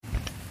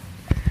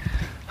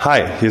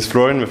Hi, here's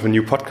Florian with a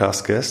new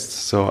podcast guest.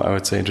 So I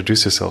would say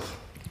introduce yourself.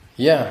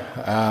 Yeah,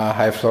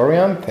 hi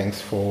Florian, thanks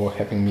for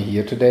having me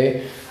here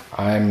today.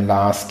 I'm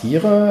Lars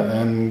Giere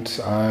and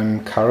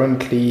I'm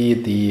currently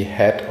the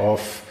head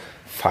of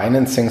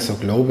financing, so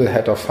global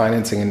head of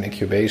financing and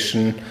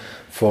incubation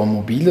for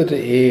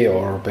mobile.de,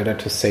 or better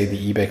to say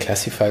the eBay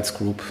Classifieds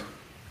group.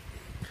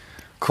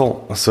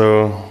 Cool.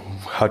 So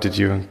how did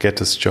you get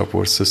this job?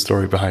 What's the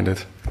story behind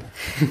it?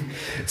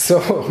 So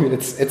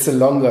it's a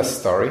longer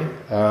story,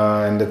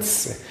 and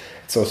it's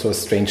also a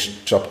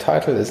strange job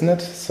title, isn't it?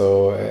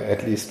 So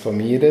at least for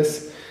me it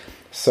is.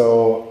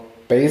 So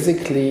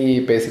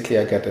basically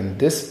I get in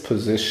this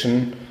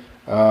position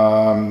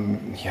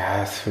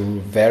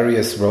through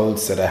various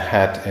roles that I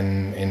had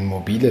in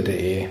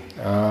mobile.de.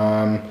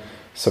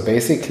 So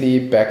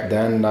basically back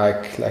then,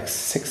 like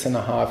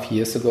 6.5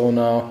 years ago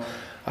now,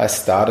 I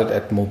started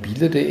at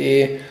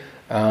mobile.de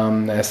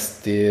as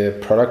the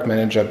product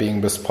manager,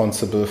 being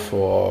responsible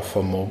for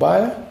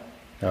mobile.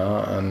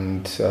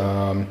 It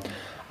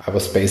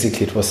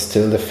was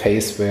still the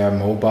phase where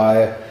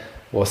mobile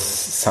was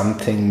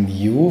something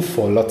new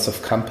for lots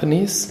of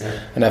companies.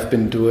 Yeah. And I've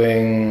been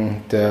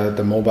doing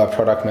the mobile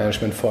product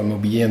management for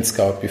Immobilien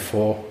Scout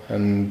before.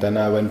 And then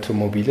I went to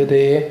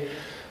mobile.de.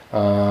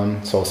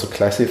 So also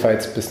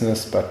classifieds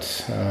business,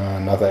 but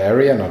another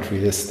area, not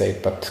real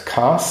estate, but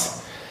cars.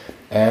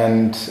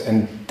 And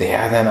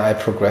there then I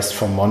progressed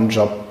from one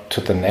job to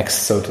the next,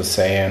 so to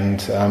say.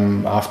 And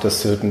after a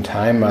certain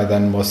time, I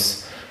then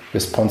was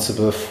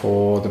responsible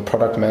for the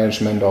product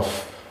management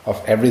of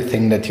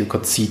everything that you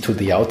could see to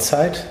the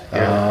outside,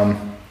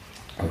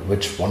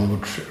 which one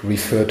would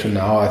refer to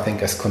now, I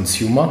think, as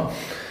consumer.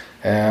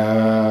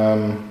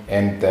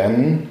 And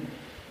then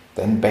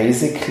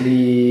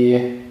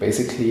basically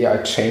I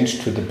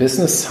changed to the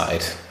business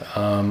side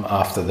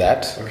after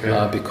that,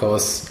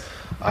 because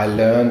I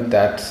learned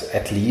that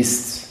at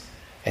least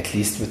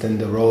within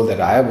the role that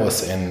I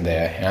was in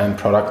there, and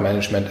product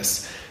management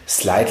is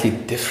slightly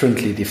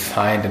differently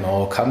defined in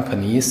all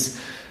companies,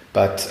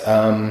 but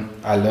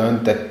I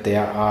learned that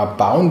there are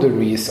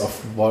boundaries of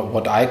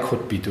what I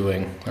could be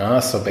doing.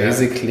 So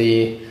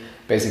basically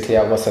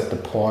I was at the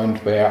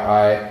point where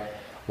I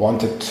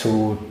wanted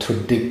to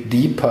dig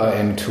deeper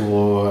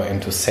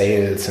into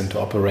sales, into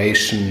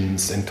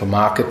operations, into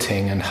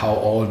marketing, and how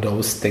all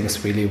those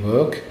things really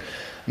work.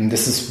 And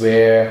this is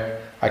where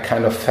I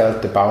kind of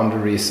felt the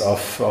boundaries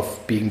of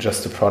being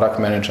just a product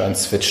manager and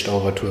switched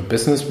over to a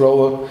business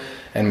role.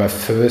 And my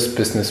first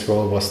business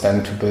role was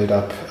then to build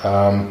up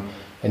a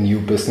new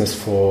business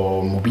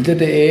for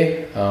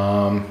mobile.de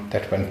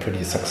that went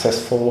pretty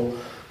successful.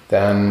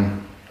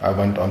 Then I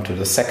went on to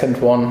the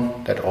second one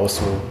that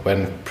also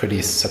went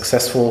pretty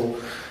successful.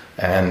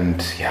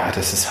 And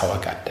this is how I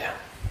got there.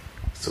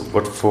 So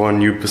what for a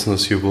new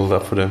business you built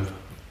up for them?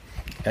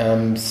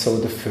 So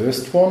the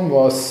first one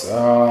was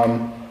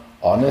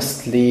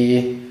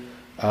honestly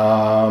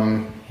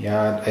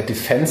a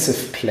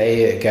defensive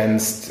play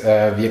against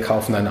Wir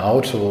kaufen ein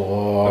Auto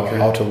or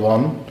Auto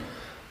One,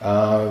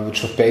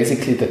 which was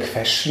basically the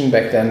question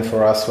back then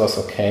for us was,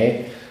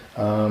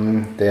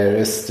 there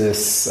is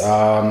this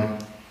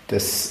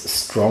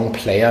strong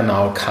player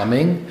now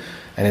coming,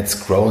 and it's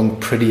growing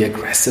pretty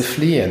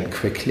aggressively and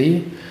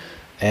quickly.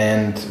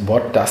 And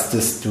what does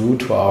this do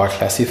to our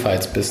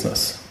classifieds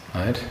business?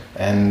 Right,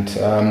 and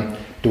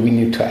do we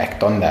need to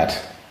act on that?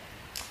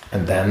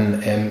 And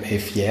then,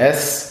 if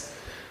yes,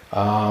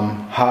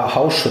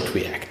 how should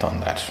we act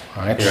on that?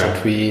 Right?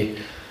 Yeah.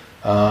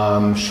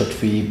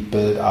 Should we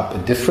build up a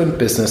different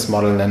business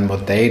model than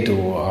what they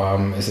do?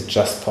 Is it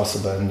just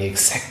possible in the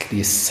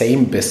exactly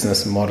same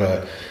business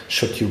model?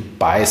 Should you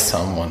buy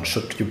someone?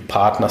 Should you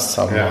partner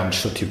someone? Yeah.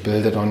 Should you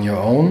build it on your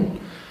own?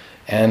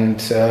 And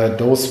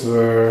those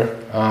were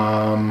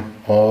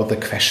all the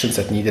questions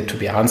that needed to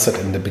be answered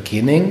in the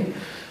beginning.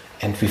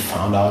 And we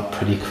found out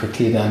pretty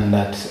quickly then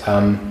that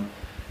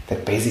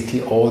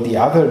basically all the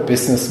other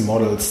business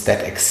models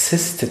that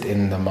existed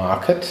in the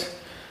market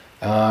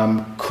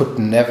could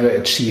never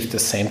achieve the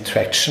same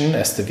traction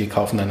as the Wir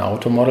kaufen ein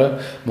Auto model.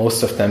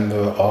 Most of them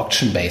were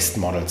auction-based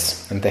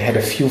models. And they had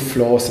a few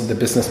flaws in the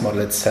business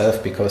model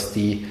itself, because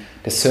the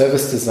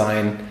service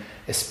design,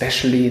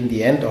 especially in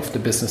the end of the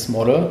business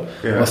model,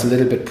 was a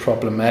little bit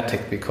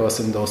problematic, because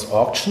in those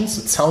auctions,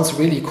 it sounds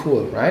really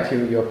cool, right?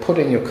 You're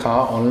putting your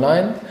car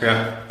online,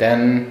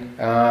 then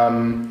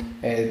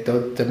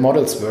the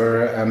models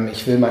were,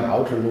 ich will mein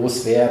Auto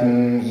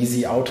loswerden,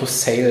 easy auto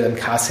sale and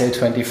car sale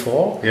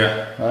 24,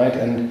 right?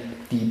 And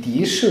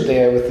the issue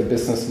there with the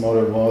business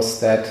model was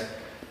that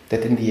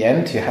in the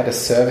end, you had a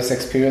service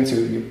experience,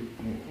 you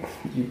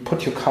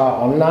put your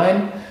car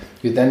online,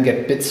 you then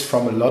get bids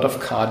from a lot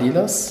of car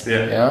dealers.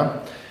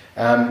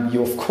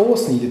 You of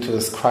course needed to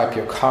describe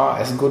your car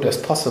as good as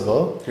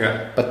possible.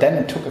 But then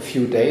it took a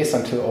few days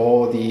until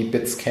all the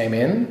bids came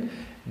in.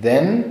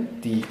 Then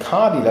the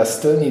car dealer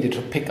still needed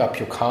to pick up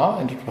your car,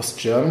 and it was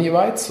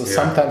Germany-wide. So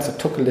sometimes it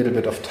took a little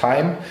bit of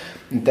time.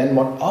 And then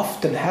what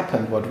often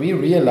happened, what we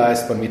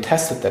realized when we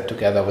tested that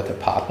together with a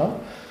partner,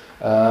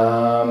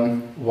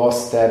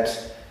 was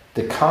that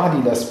the car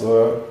dealers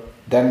were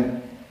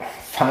then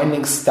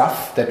finding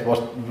stuff that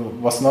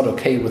was not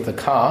okay with the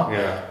car,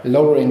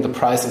 lowering the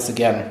prices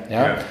again.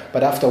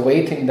 But after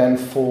waiting then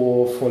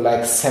for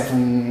like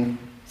 7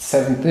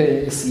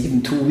 days,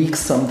 even 2 weeks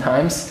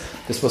sometimes,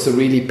 this was a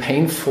really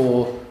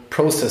painful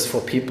process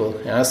for people.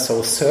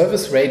 So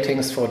service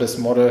ratings for this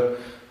model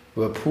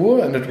were poor,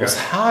 and it was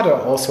harder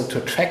also to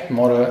attract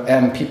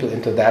people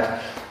into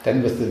that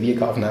than with the Wir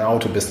kaufen ein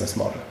Auto business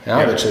model,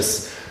 which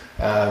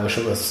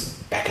was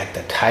back at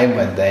the time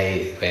when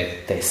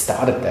they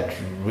started that,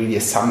 really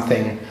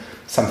something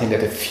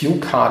that a few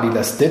car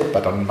dealers did,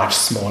 but on a much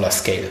smaller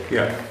scale.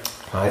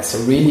 Right, so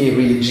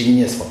really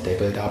genius what they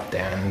built up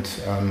there, and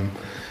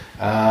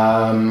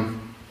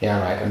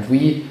and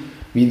we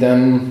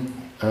then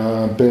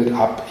built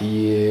up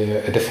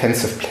a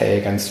defensive play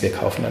against Wir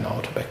kaufen ein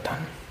Auto back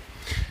then.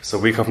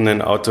 So Wir kaufen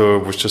ein Auto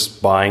was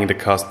just buying the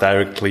cars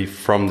directly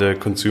from the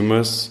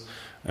consumers,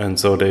 and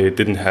so they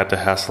didn't have the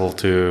hassle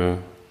to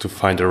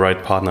find the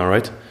right partner,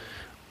 right?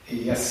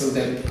 Yes, so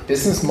the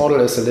business model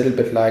is a little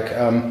bit like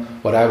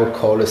what I would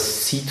call a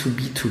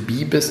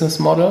C2B2B business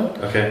model.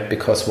 Okay.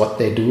 Because what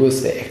they do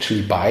is they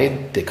actually buy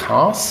the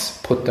cars,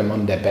 put them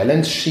on their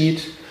balance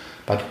sheet,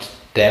 but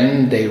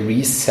then they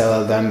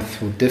resell them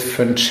through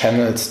different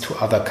channels to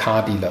other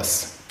car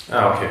dealers.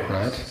 Okay.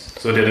 Right?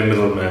 So they're the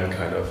middleman,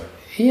 kind of.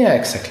 Yeah,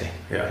 exactly.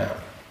 Yeah.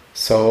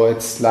 So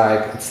it's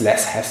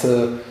less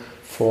hassle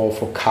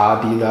for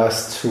car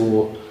dealers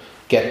to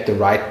get the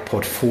right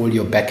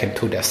portfolio back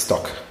into their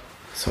stock,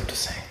 so to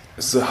say.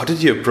 So how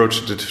did you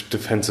approach the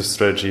defensive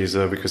strategies?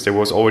 Because there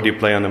was already a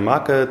play on the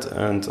market,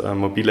 and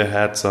Mobile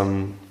had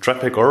some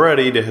traffic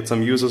already, they had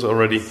some users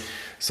already.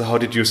 So how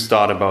did you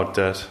start about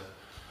that?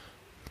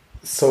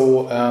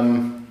 So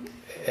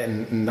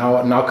and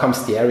now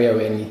comes the area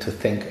where I need to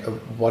think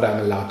what I'm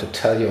allowed to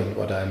tell you and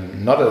what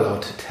I'm not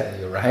allowed to tell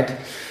you, right?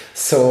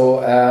 So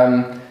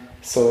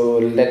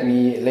let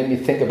me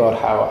think about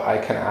how I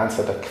can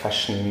answer that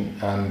question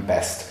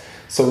best.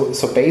 So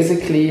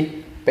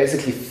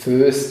basically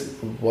first,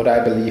 what I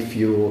believe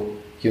you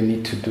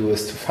need to do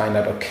is to find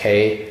out,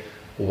 okay,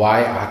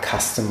 why are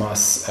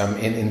customers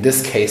in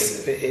this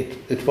case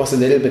it was a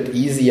little bit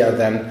easier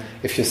than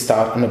if you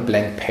start on a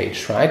blank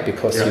page, right?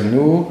 Because you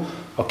knew,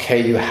 okay,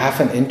 you have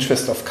an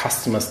interest of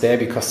customers there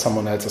because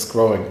someone else is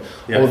growing.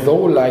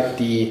 Although like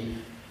the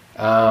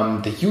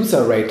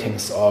user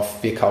ratings of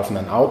Wir kaufen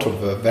ein Auto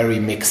were very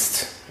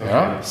mixed.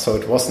 So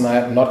it was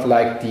not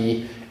like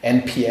the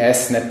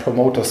NPS, Net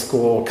Promoter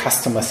Score,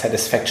 customer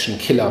satisfaction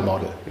killer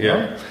model.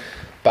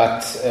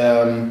 But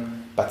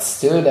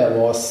still there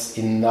was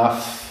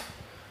enough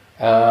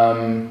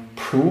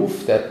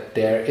proof that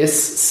there is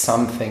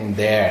something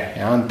there.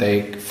 And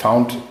they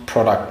found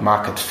product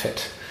market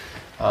fit.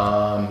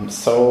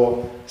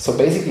 So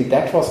basically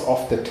that was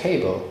off the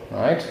table,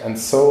 right? And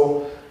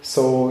so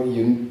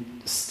you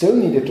still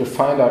needed to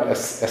find out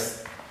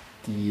as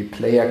the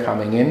player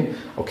coming in,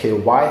 okay,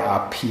 why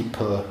are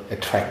people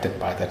attracted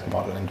by that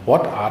model, and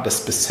what are the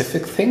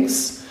specific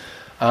things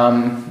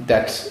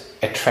that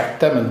attract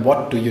them, and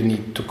what do you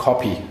need to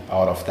copy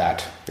out of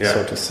that,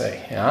 so to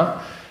say.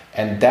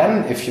 And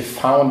then if you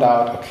found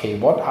out, okay,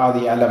 what are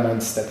the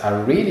elements that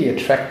are really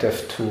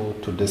attractive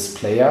to this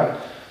player,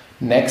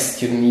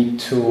 next you need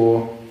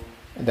to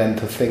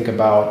think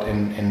about,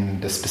 in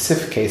the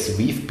specific case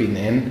we've been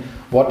in,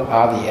 what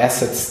are the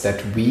assets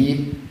that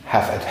we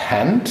have at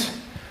hand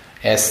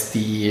as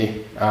the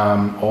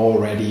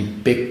already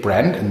big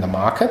brand in the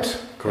market.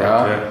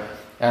 Correct,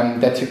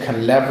 and that you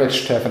can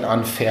leverage to have an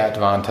unfair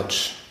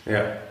advantage.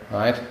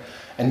 Right?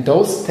 And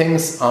those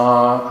things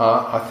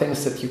are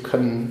things that you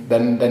can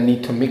then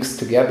need to mix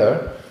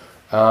together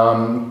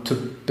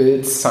to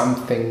build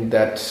something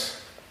that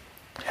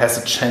has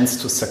a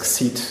chance to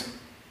succeed.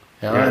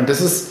 And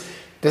this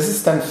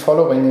is then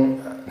following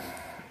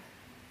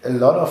a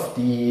lot of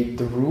the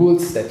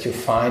rules that you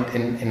find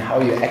in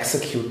how you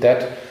execute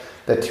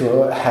that you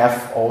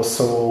have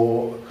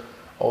also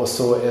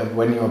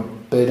when you're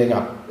building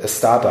up a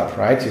startup,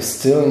 right? You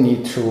still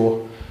need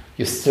to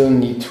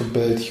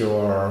build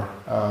your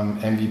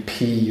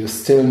MVP. You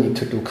still need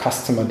to do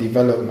customer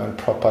development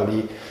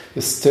properly.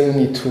 You still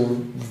need to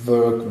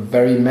work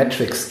very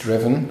metrics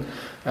driven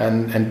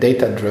and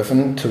data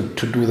driven to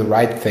do the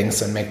right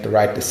things and make the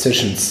right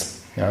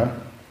decisions.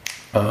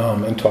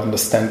 And to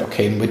understand,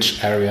 okay, in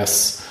which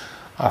areas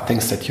are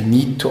things that you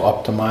need to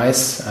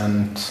optimize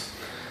and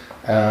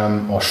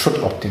or should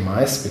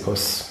optimize,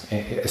 because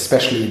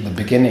especially in the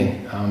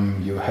beginning,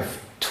 you have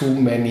too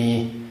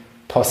many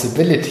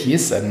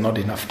possibilities and not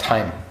enough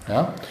time.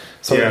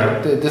 So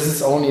this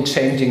is only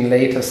changing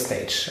later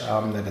stage,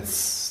 that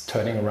it's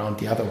turning around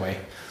the other way.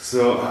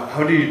 So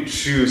how do you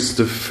choose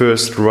the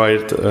first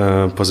right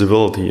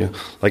possibility?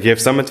 Like, you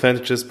have some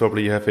advantages,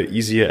 probably you have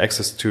easier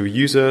access to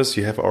users,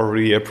 you have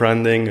already a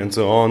branding and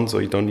so on, so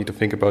you don't need to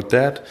think about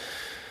that.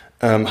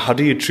 How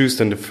do you choose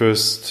then the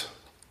first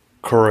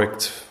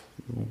correct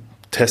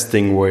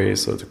testing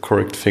ways or the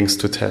correct things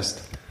to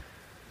test?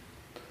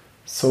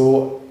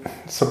 So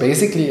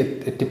basically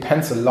it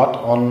depends a lot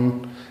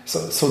on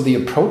so the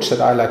approach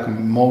that I like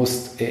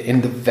most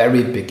in the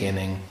very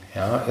beginning,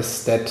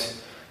 is that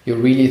you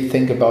really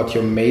think about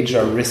your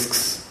major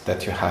risks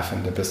that you have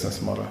in the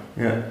business model.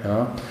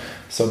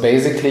 So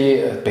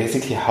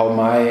basically how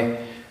my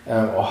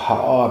or how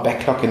our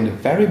backlog in the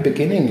very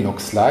beginning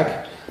looks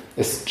like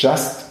is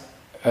just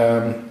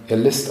a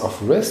list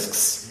of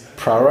risks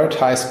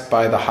prioritized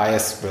by the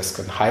highest risk.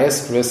 And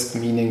highest risk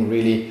meaning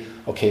really,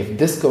 okay, if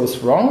this goes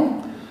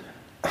wrong,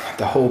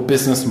 the whole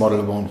business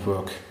model won't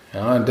work.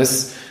 And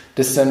this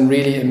then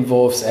really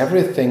involves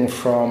everything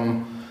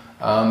from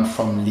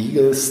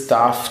legal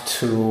stuff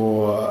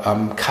to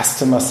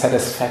customer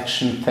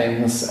satisfaction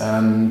things,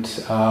 and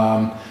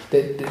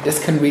this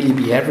can really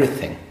be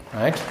everything,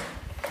 right?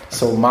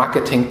 So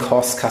marketing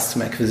costs,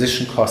 customer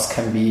acquisition costs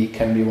can be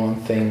one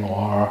thing,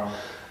 or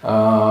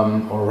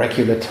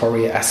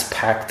regulatory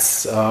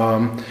aspects.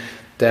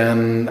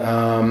 Then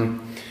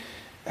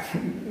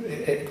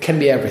it can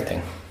be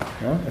everything,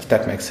 if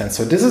that makes sense.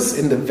 So this is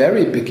in the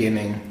very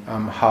beginning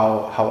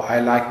how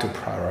I like to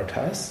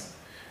prioritize.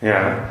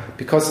 Yeah,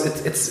 because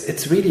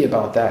it's really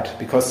about that.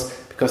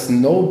 Because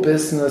no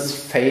business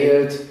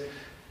failed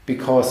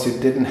because you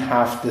didn't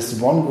have this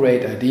one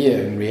great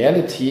idea. In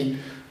reality,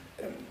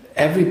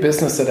 every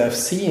business that I've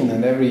seen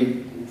and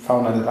every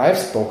founder that I've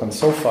spoken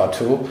so far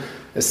to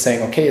is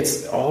saying, okay,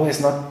 it's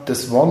always not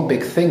this one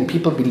big thing.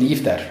 People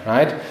believe that,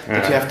 right?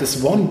 That you have this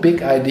one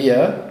big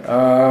idea,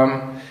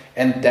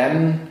 and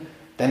then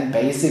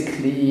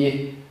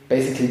basically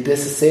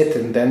this is it,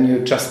 and then you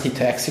just need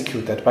to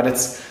execute that. But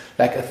it's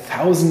like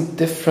 1,000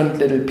 different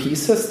little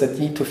pieces that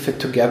need to fit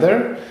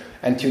together,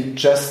 and you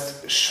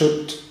just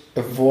should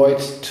avoid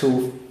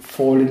to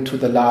fall into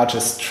the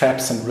largest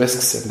traps and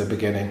risks in the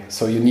beginning.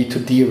 So you need to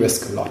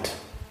de-risk a lot.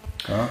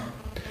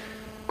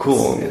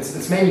 Cool.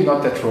 It's maybe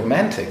not that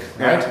romantic,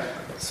 right?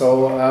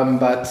 So,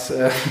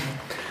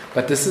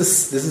 but this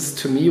is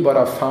to me what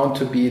I found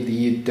to be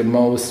the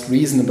most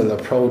reasonable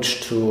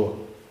approach to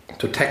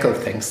tackle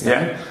things,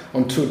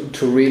 and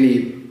to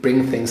really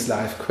bring things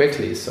live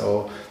quickly.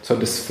 So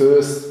this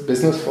first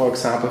business, for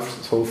example,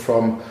 so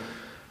from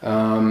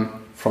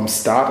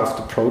start of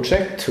the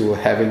project to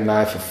having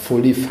live a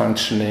fully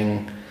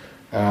functioning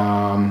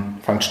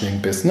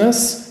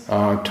business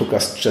took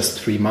us just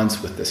 3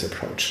 months with this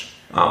approach.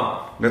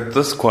 Oh,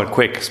 that's quite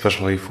quick,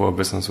 especially for a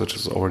business which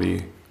is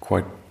already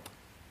quite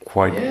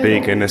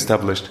big and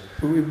established.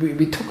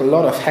 We took a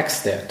lot of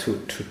hacks there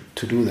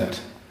to do that,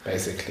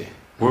 basically.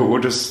 What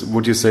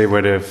would you say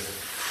were the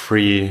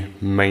 3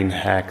 main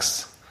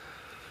hacks,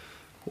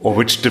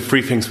 or the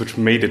 3 things which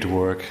made it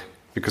work?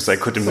 Because I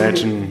could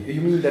imagine.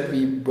 You mean that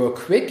we were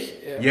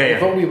quick?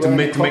 To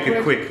make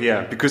it quick,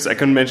 Because I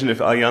can imagine if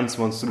Allianz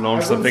wants to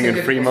launch something in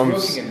 3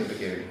 months. Working in the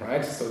beginning,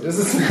 right? So this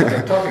is what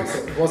I'm talking. So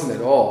it wasn't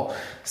at all.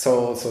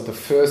 So the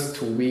first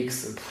 2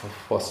 weeks it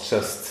was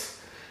just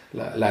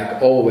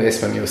like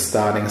always when you're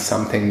starting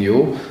something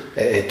new.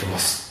 It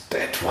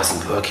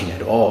wasn't working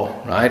at all,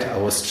 right? I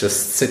was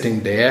just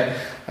sitting there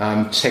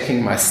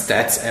checking my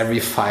stats every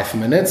 5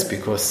 minutes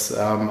because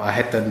I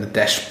had then the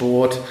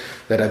dashboard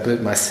that I built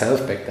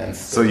myself back then.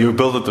 So you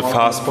built a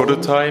fast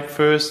prototype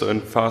first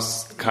and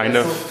fast kind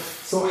of...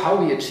 So how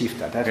we achieved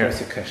that? That was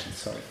your question,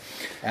 sorry.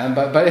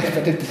 But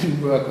it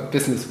didn't work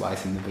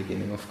business-wise in the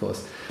beginning, of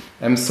course.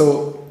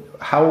 So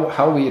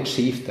how we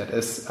achieved that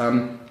is...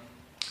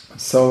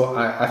 So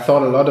I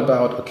thought a lot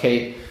about,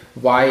 okay,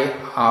 why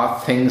are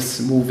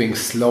things moving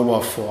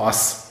slower for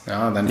us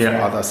than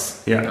for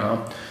others?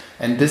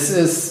 And this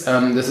is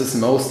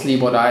mostly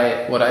what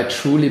I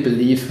truly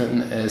believe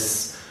in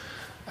is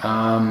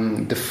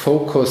the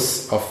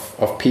focus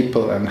of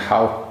people and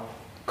how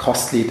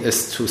costly it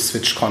is to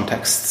switch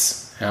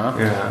contexts.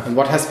 And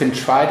what has been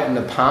tried in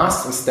the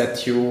past is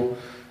that you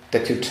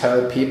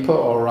tell people,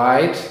 all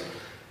right,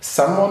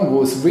 someone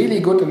who is really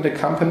good in the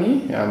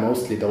company,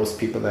 mostly those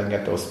people then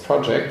get those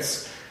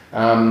projects.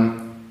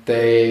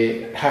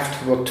 They have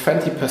to work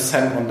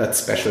 20% on that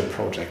special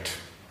project,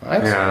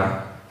 right?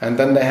 And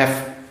then they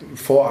have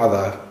 4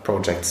 other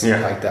projects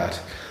like that,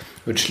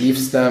 which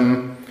leaves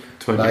them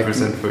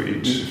 20% for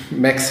each.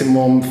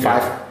 Maximum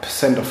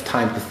 5% of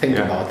time to think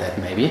about that,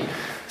 maybe.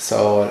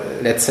 So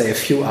let's say a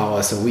few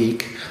hours a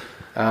week,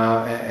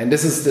 and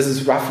this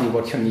is roughly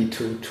what you need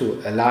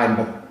to align.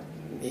 But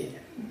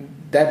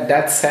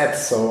that said,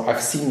 so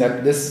I've seen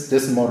that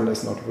this model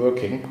is not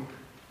working.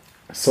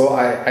 So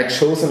I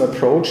chose an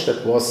approach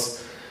that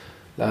was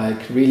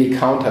like really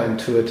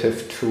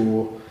counterintuitive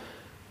to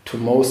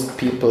most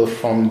people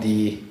from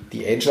the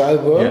agile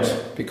world,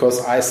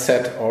 because I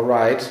said, all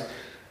right,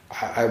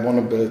 I want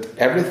to build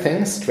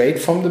everything straight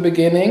from the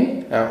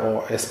beginning,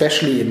 or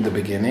especially in the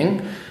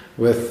beginning,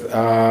 with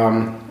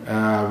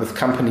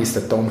companies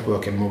that don't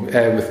work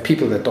with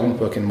people that don't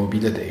work in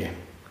mobility.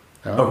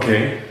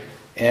 Okay.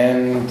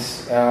 And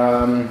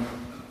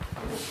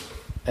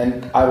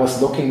I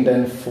was looking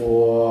then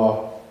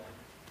for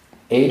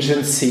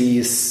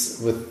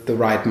agencies with the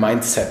right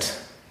mindset,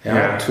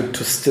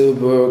 to still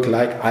work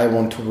like I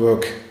want to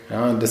work.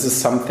 And this is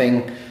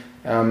something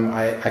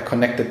I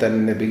connected then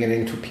in the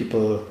beginning to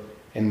people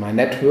in my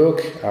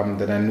network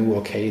that I knew,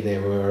 okay, they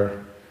were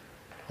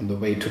on the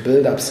way to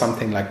build up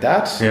something like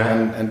that,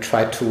 and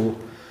try to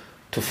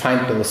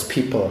find those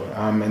people,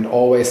 and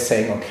always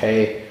saying,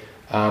 okay,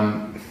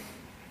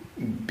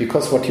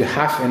 because what you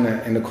have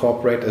in a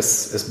corporate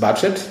is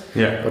budget.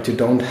 What you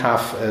don't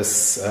have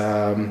is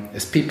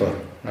people,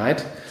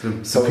 right?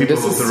 So people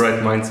with the right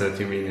mindset,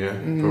 you mean? Yeah,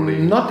 probably.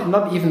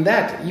 Not even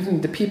that.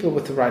 Even the people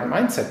with the right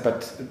mindset.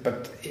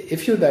 But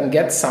if you then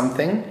get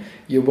something,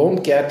 you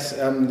won't get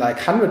like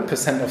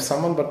 100% of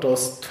someone, but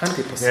those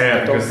 20%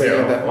 that don't pay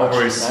that much.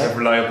 Always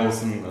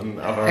reliables and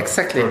other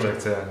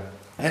projects. Yeah.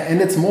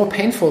 And it's more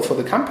painful for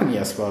the company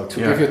as well to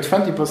give you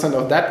 20%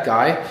 of that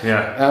guy.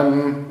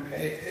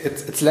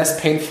 It's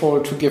less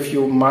painful to give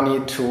you money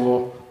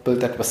to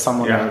build that with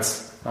someone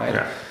else,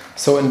 right?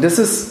 So, and this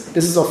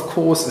is of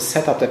course a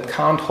setup that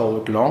can't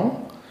hold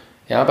long,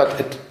 but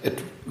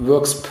it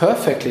works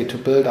perfectly to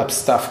build up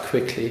stuff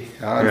quickly.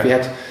 And we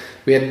had.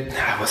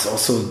 I was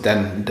also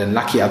then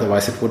lucky.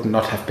 Otherwise, it would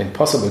not have been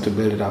possible to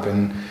build it up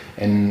in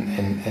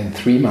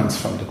 3 months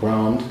from the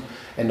ground.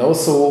 And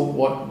also,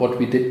 what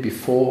we did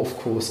before, of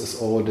course, is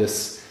all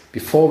this.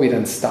 Before we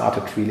then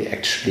started, really,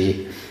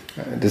 actually,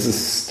 this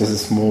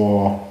is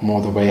more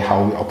the way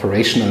how we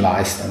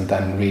operationalized and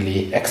then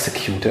really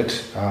executed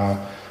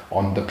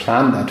on the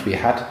plan that we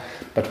had.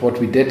 But what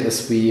we did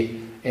is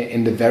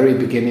in the very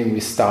beginning, we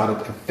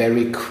started a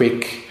very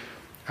quick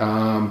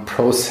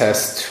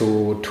process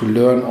to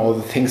learn all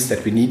the things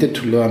that we needed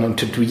to learn and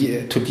to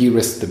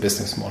de-risk the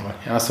business model.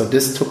 So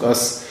this took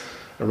us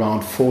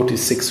around 4 to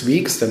 6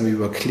 weeks. Then we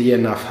were clear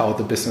enough how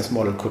the business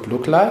model could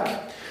look like.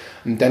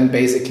 And then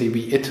basically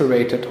we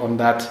iterated on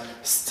that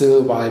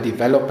still while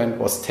development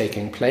was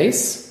taking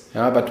place.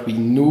 But we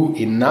knew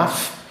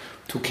enough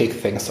to kick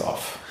things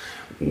off.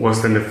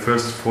 Was then the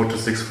first 4 to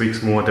 6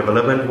 weeks more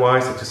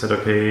development-wise that you said,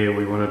 okay,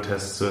 we want to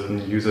test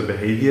certain user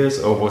behaviors,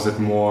 or was it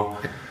more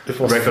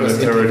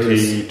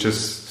regularity,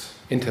 just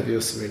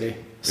interviews really?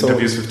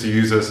 Interviews with the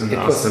users and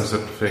ask them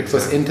certain things. It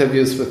was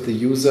interviews with the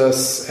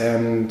users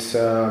and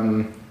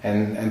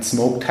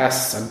smoke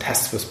tests and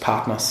tests with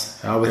partners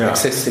with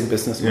existing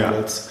business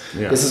models.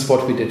 This is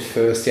what we did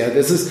first.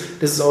 This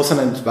is also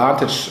an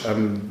advantage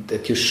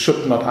that you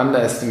should not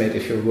underestimate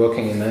if you're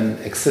working in an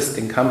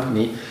existing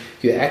company.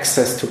 Your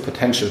access to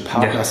potential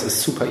partners is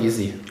super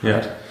easy.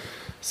 Right?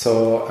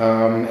 So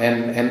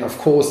and of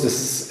course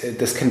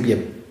this can be a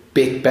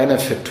big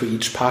benefit to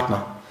each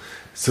partner.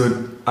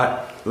 So I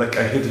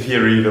hit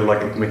here either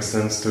like it makes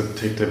sense to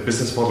take the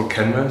business model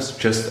canvas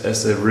just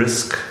as a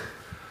risk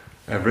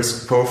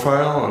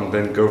profile and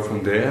then go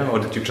from there, or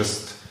did you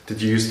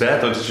use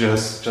that, or did you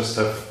just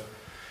have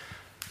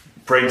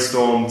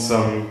brainstormed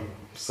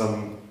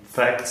some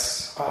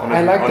facts on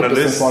a business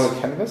list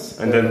model canvas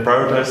and then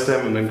prioritize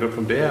them and then go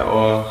from there,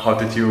 or how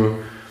did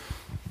you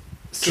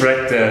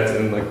track that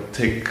and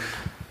take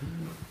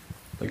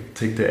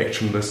the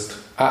action list?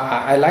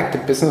 I like the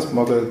business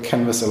model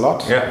canvas a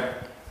lot.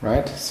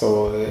 Right.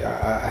 So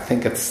I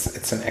think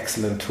it's an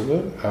excellent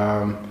tool.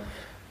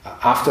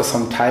 After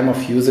some time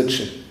of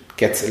usage, it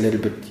gets a little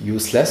bit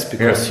useless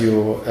because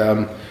you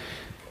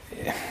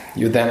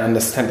then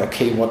understand,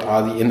 okay, what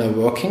are the inner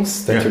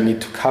workings that you need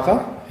to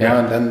cover,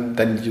 and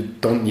then you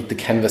don't need the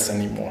canvas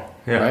anymore,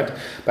 right?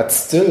 But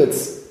still,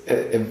 it's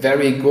a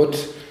very good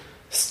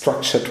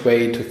structured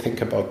way to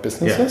think about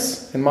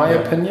businesses, in my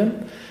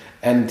opinion.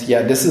 And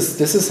this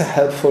is a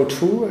helpful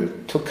tool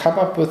to come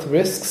up with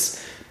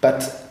risks,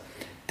 but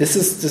this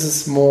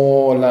is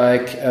more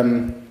like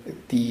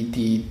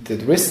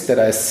the risk that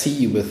I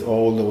see with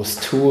all those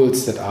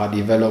tools that are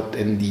developed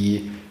in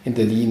the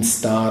lean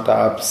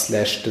startup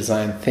 /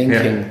 design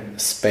thinking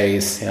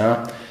space.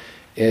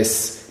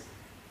 Is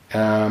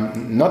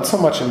not so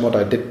much in what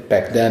I did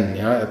back then.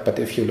 But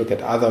if you look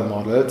at other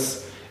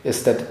models,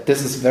 is that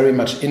this is very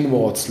much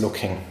inwards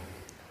looking,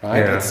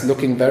 right? It's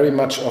looking very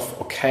much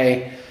of,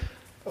 okay,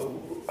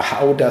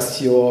 how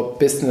does your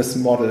business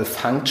model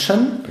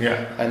function,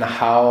 and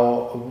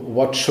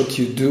what should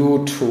you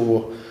do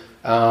to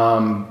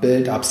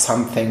build up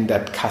something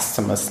that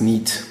customers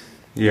need.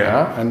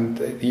 And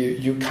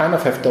you kind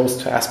of have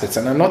those two aspects.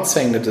 And I'm not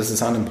saying that this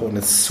is unimportant,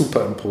 it's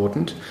super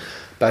important,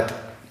 but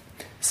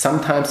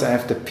sometimes I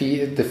have the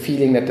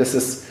feeling that this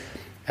is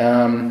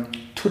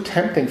too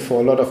tempting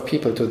for a lot of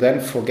people to then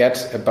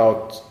forget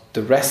about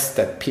the rest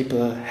that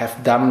people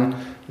have done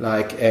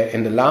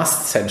in the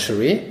last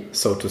century,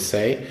 so to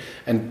say,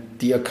 and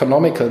the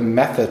economical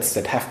methods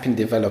that have been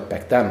developed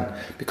back then,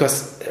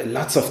 because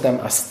lots of them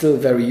are still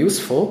very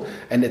useful,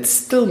 and it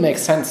still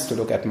makes sense to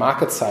look at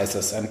market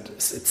sizes, and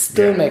it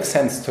still makes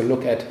sense to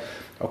look at,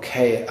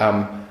 okay,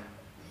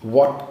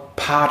 what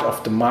part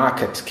of the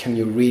market can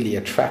you really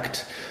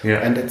attract?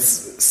 And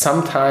it's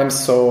sometimes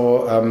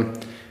so...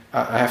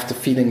 I have the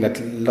feeling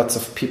that lots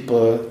of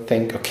people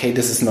think, okay,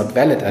 this is not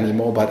valid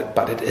anymore,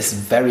 but it is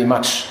very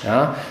much.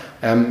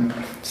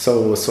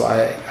 So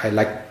I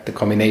like the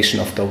combination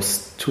of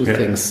those two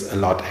things a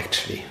lot,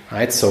 actually.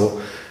 Right? So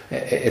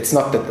it's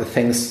not that the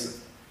things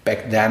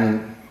back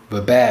then were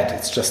bad.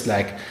 It's just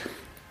like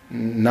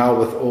now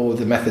with all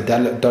the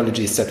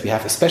methodologies that we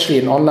have, especially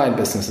in online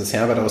businesses,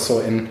 but also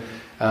in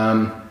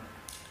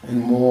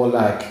more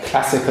like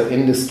classical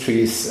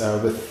industries,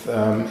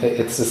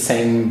 it's the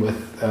same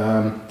with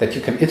that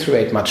you can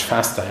iterate much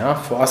faster.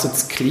 For us,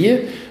 it's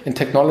clear in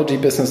technology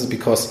businesses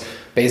because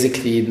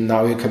basically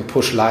now you can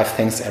push live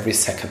things every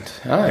second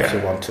if you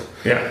want to,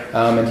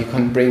 and you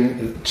can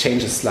bring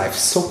changes live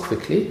so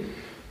quickly.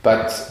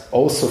 But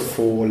also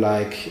for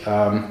like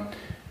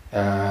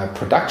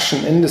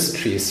production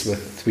industries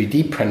with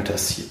 3D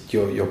printers,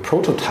 your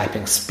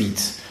prototyping speed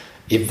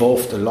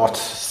evolved a lot.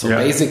 So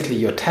basically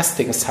your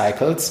testing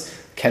cycles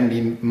can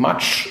be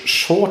much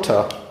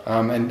shorter.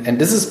 And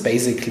this is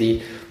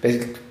basically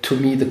to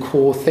me the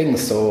core thing.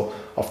 So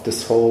of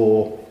this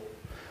whole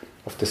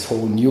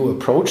new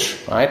approach,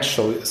 right?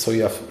 So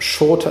you have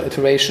shorter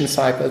iteration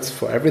cycles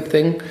for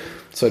everything.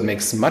 So it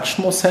makes much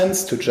more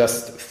sense to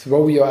just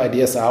throw your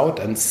ideas out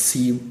and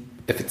see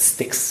if it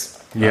sticks,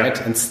 right?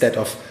 Instead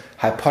of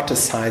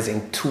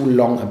hypothesizing too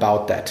long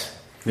about that.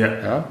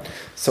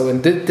 So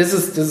this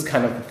is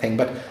kind of the thing.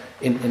 But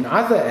in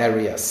other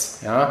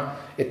areas,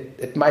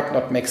 it might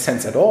not make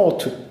sense at all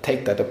to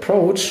take that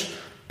approach,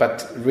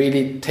 but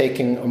really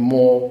taking a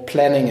more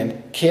planning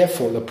and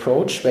careful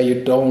approach where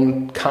you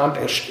can't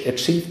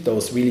achieve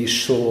those really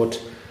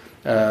short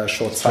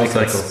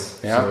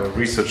cycles. So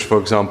research, for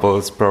example,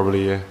 is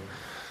probably a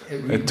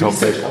topic.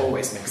 Research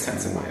always makes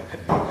sense in my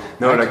opinion.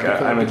 No,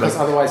 right? Because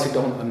otherwise you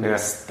don't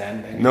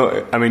understand anything.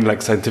 No, I mean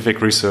like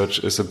scientific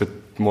research is a bit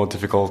more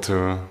difficult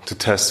to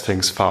test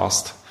things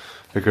fast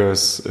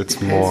because it's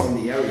Depends more on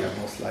the area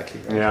most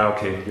likely. Right? Yeah,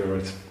 okay, you're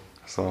right.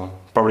 So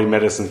probably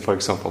medicine, for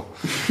example,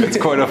 it's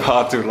quite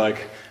hard to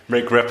like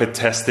make rapid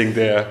testing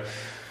there.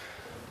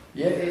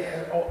 Yeah,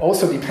 it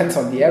also depends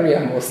on the area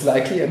most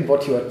likely and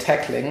what you are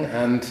tackling,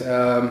 and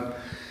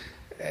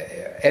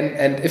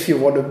if you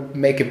want to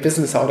make a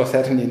business out of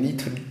that and you need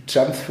to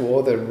jump through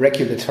all the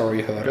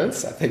regulatory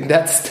hurdles, I think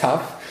that's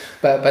tough.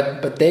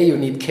 But there you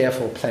need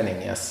careful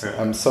planning. Yes.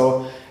 And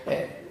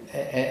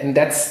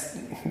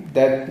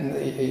that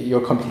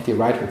you're completely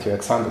right with your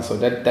example. So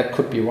that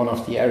could be one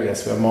of the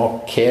areas where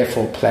more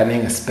careful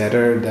planning is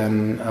better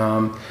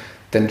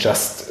than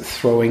just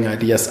throwing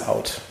ideas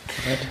out.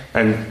 Right?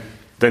 And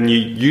then you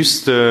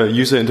use the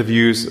user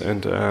interviews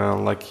and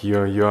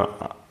you're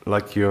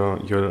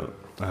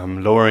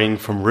lowering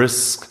from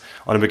risk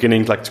on the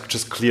beginning, like to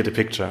just clear the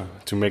picture,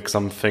 to make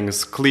some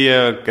things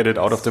clear, get it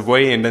out of the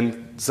way, and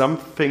then some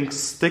things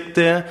stick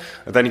there.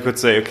 And then you could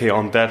say, okay,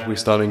 on that we're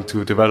starting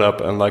to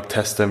develop and like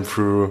test them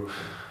through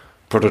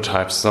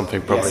prototypes,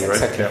 something probably, yes,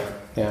 exactly. Right?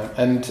 Yeah.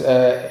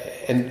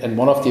 And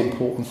one of the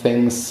important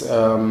things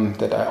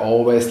that I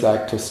always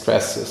like to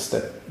stress is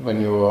that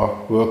when you're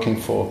working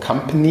for a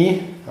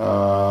company,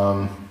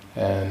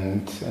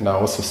 and I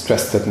also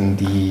stressed it in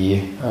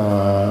the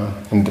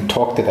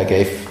talk that I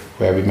gave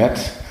where we met,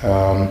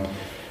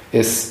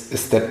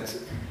 is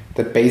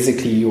that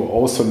basically you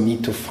also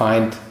need to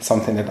find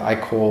something that I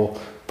call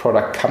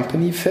product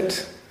company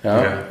fit,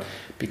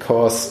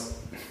 because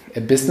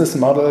a business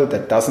model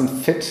that doesn't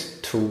fit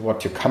to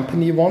what your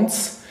company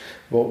wants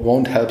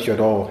won't help you at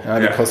all,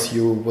 because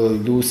you will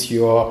lose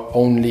your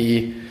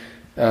only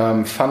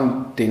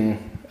funding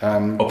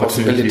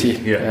possibility.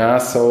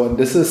 So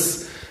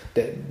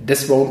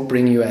this won't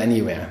bring you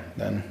anywhere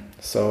then.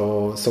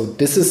 So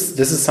this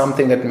is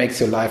something that makes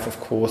your life, of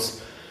course,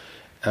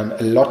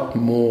 a lot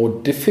more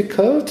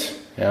difficult.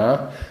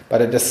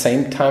 But at the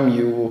same time,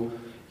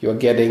 you're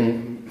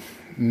getting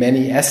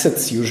many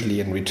assets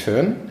usually in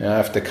return.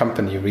 If the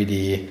company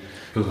really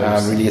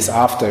is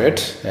after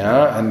it,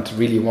 and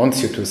really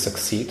wants you to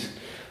succeed.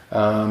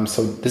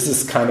 So this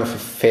is kind of a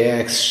fair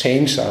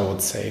exchange, I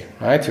would say.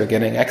 Right? You're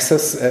getting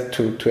access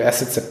to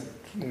assets that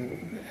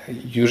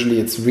usually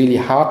it's really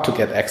hard to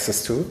get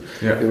access to.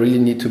 You really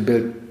need to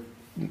build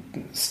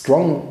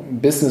strong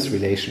business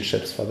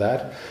relationships for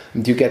that,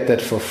 and you get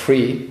that for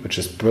free, which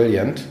is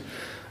brilliant.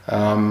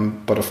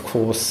 But of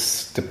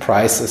course, the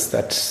price is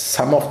that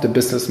some of the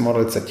business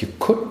models that you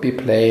could be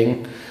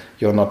playing,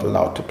 you're not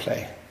allowed to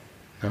play.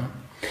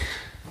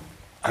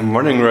 I'm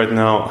wondering right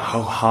now,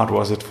 how hard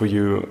was it for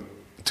you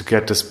to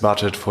get this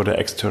budget for the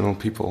external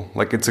people?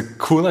 Like, it's a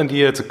cool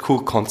idea, it's a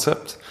cool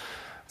concept,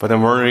 but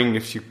I'm wondering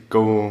if you would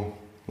go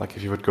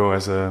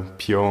as a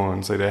PO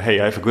and say that,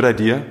 hey, I have a good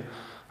idea,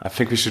 I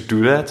think we should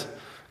do that.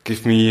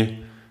 Give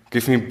me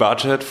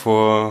budget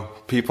for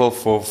people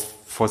for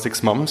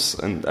 6 months,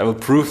 and I will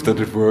prove that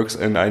it works.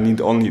 And I need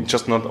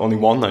not only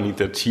one. I need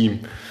a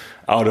team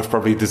out of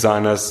probably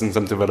designers and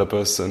some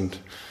developers. And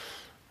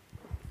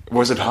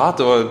was it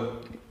hard, or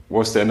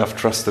was there enough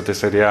trust that they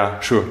said, yeah,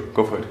 sure,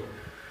 go for it?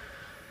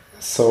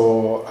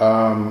 So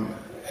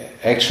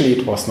actually,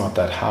 it was not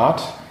that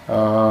hard.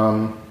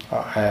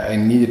 I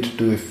needed to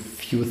do a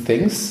few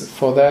things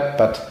for that,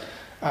 but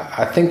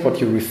I think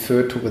what you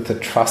refer to with the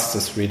trust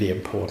is really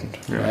important,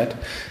 right?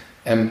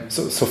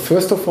 So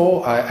first of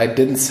all, I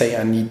didn't say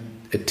I need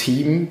a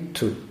team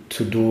to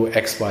do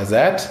X, Y,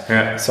 Z.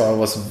 So I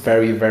was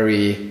very,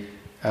 very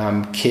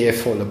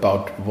careful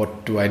about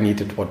what do I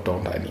need and what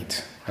don't I need.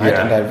 right?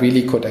 Yeah. And I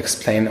really could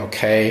explain,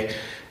 okay,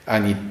 I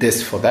need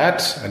this for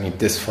that, I need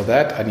this for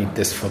that, I need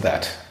this for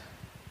that,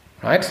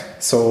 right?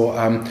 So,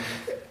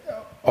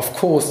 of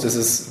course, this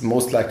is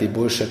most likely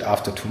bullshit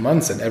after 2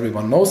 months, and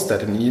everyone knows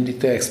that, and you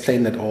need to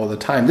explain that all the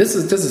time. This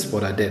is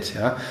what I did,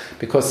 yeah,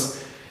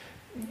 because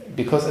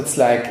it's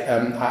like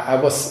I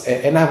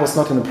was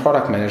not in a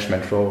product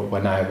management role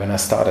when I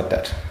started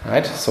that,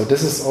 right? So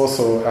this is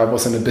also, I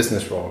was in a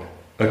business role.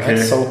 Okay.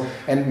 Right? So,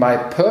 and my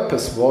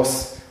purpose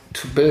was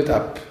to build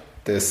up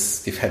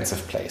this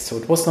defensive play. So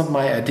it was not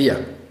my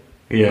idea.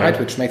 Yeah. Right,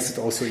 which makes it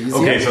also easier.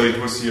 Okay, so it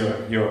was your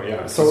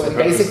yeah. So it was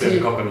basically,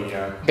 the company,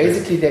 yeah.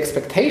 Basically, the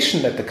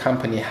expectation that the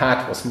company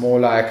had was more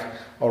like,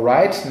 all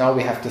right, now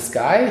we have this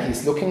guy,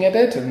 he's looking at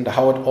it, and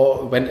how it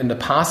all went in the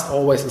past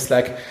always is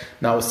like,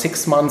 now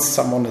 6 months,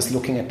 someone is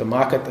looking at the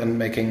market and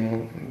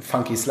making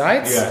funky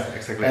slides. Yeah,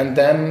 exactly. And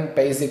then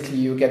basically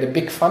you get a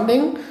big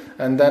funding,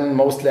 and then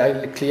most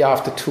likely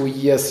after 2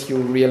 years you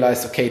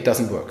realize, okay, it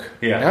doesn't work.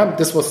 Yeah.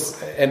 This was,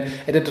 and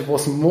it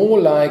was more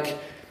like,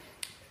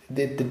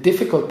 the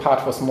difficult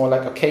part was more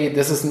like, okay,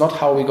 this is not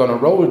how we're going to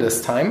roll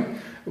this time.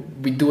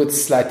 We do it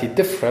slightly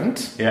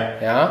different.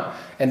 Yeah.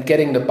 And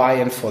getting the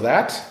buy-in for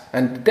that.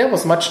 And there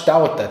was much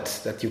doubt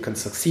that you can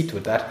succeed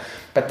with that.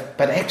 But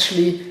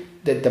actually,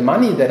 the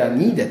money that I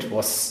needed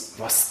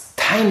was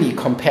tiny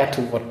compared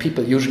to what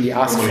people usually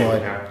ask for,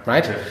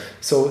 right? Yeah.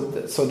 So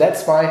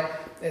that's why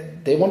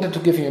they wanted to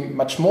give me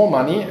much more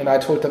money, and I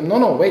told them,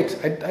 no, wait,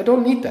 I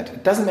don't need that.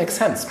 It doesn't make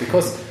sense,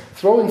 because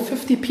throwing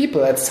 50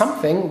 people at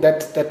something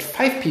that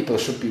 5 people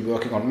should be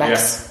working on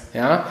max,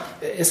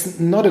 is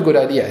not a good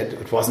idea.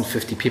 It wasn't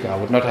 50 people. I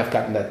would not have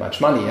gotten that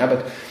much money,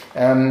 but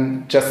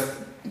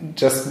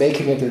just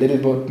making it a little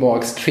bit more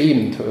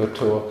extreme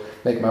to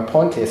make my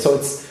point here. So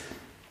it's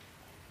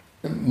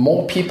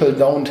more people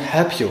don't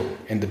help you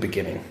in the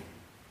beginning.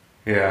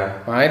 Yeah.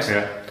 Right?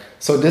 Yeah.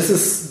 So this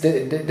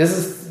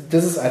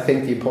is I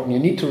think the important. You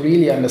need to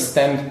really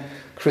understand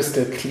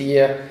crystal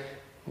clear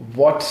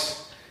what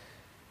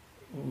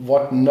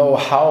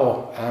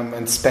know-how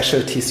and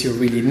specialties you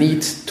really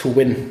need to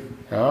win.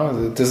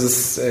 This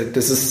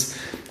is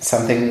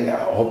something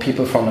all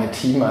people from my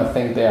team, I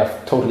think they are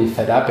totally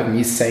fed up and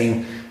me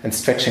saying and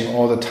stretching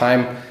all the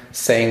time,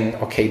 saying,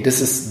 okay,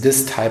 this is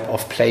this type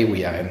of play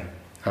we are in.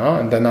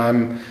 And then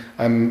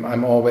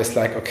I'm always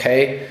like,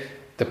 okay,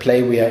 the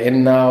play we are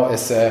in now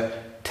is a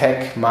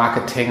tech,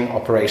 marketing,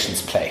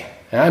 operations play.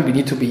 We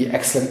need to be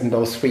excellent in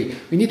those 3.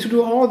 We need to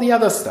do all the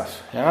other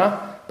stuff.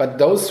 But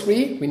those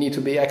 3, we need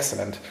to be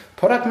excellent.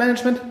 Product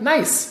management,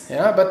 nice,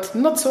 but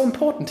not so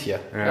important here.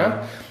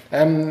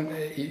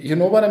 You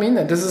know what I mean?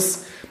 And this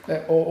is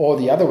or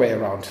the other way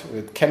around.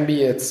 It can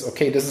be, it's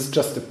okay, this is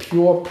just a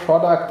pure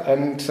product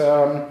and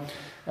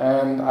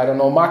I don't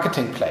know,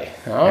 marketing play.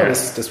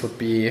 This would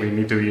be... We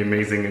need to be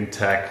amazing in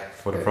tech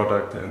for the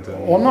product.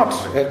 Or not.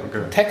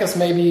 Okay. Tech is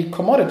maybe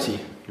commodity,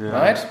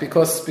 right?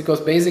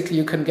 Because basically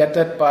you can get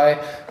that by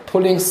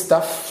pulling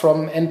stuff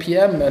from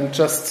NPM and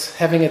just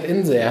having it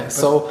in there.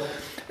 So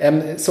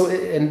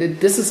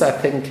this is, I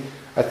think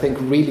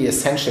really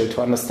essential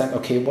to understand,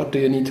 okay, what do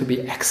you need to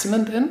be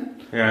excellent in?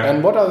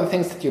 And what are the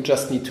things that you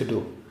just need to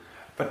do?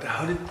 But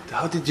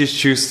how did you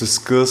choose the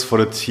skills for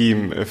the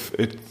team if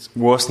it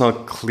was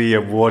not clear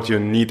what you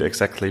need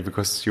exactly,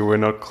 because you were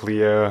not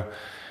clear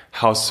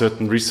how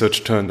certain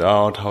research turned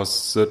out, how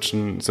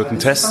certain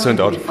tests turned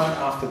out? We found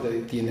after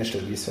the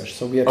initial research.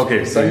 So we had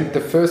the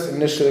first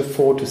initial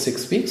 4 to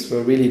 6 weeks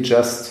were really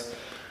just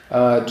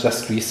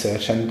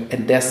research,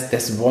 and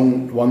there's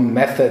one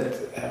method.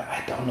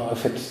 I don't know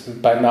if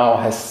it by now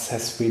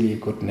has really a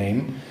good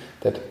name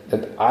that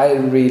I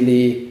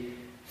really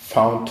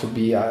found to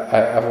be.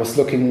 I was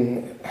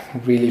looking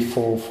really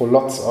for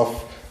lots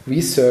of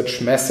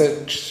research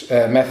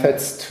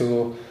methods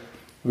to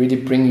really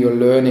bring your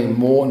learning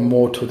more and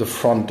more to the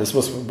front. This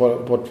was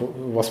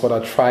what I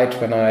tried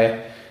when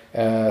I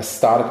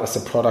started as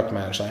a product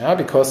manager.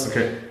 Because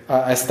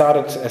I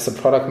started as a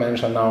product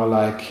manager now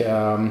like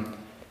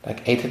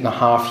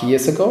 8.5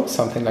 years ago,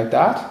 something like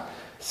that.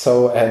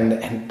 So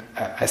and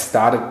I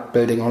started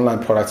building online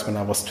products when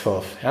I was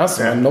 12.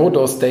 I know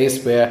those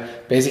days where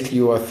basically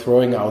you are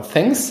throwing out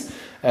things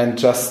and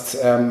just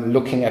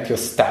looking at your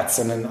stats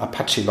in an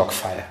Apache log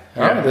file.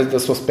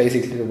 This was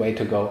basically the way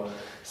to go.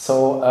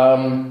 So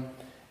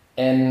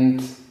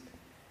and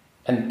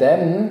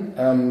then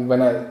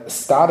when I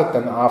started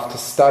then after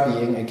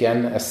studying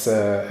again as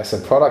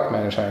a product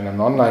manager in an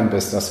online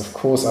business, of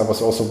course I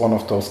was also one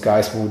of those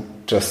guys who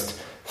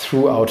just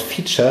threw out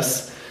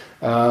features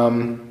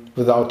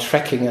without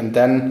tracking, and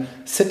then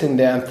sitting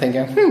there and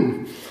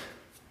thinking,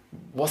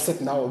 was it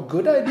now a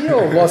good idea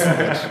or wasn't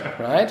it?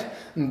 Right?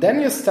 And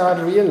then you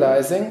start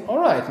realizing, all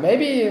right,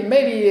 maybe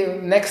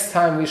next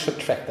time we should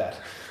track that.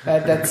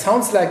 That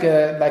sounds like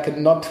a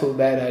not too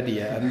bad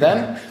idea. And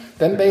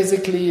then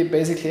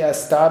basically I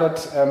started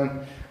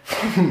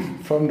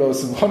from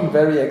those one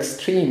very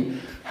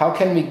extreme. How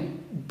can we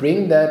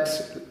bring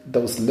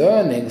those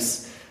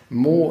learnings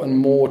more and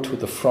more to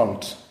the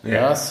front?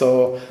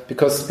 So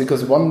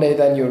because one day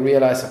then you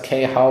realize,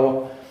 okay,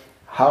 how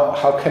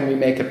how can we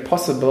make it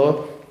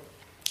possible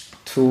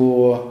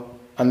to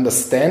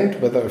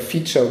understand whether a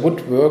feature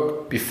would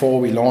work before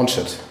we launch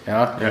it?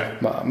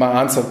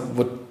 My answer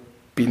would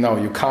be no,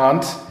 you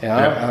can't.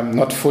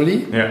 Not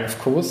fully, of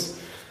course,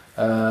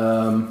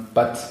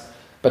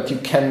 but you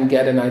can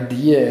get an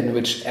idea in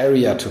which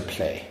area to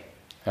play.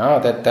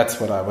 That's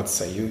what I would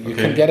say. You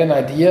can get an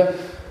idea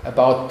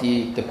about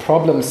the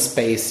problem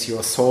space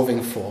you're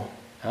solving for.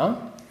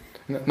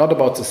 Not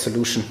about the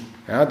solution.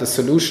 The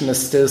solution is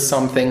still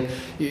something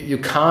you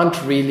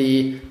can't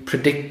really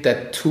predict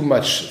that too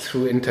much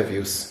through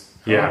interviews.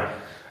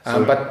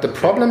 But the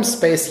problem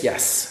space,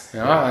 yes.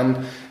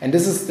 And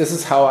this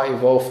is how I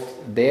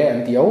evolved there.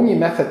 And the only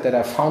method that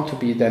I found to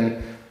be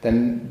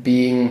then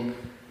being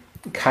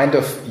kind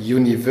of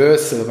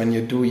universal when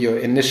you do your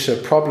initial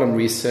problem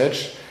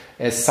research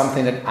is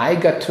something that I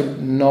got to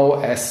know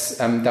as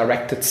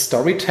directed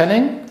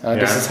storytelling.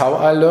 This is how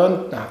I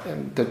learned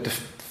the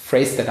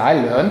phrase that I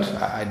learned.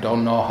 I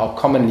don't know how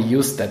commonly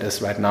used that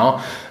is right now.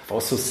 I've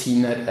also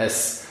seen it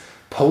as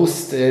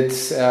post-it,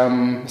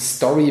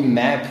 story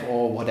map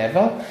or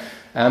whatever.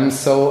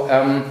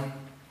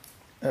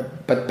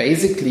 But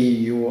basically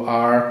you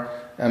are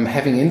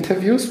having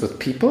interviews with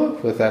people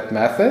with that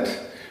method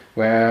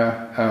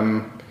where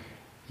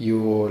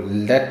you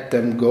let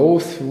them go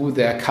through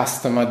their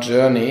customer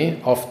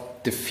journey of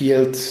the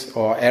field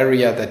or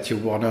area that you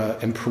want to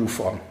improve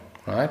on,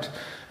 right?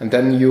 And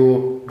then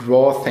you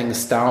draw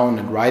things down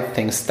and write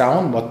things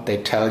down, what they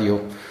tell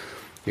you.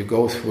 You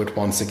go through it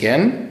once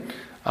again,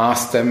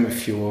 ask them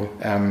if you,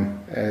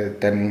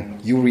 then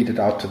you read it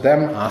out to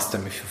them, ask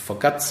them if you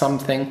forgot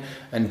something,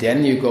 and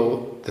then you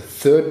go the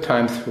third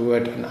time through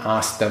it and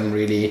ask them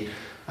really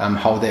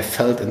how they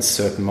felt in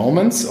certain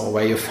moments or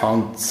where you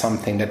found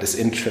something that is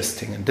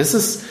interesting. And this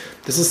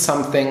is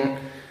something,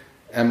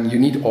 you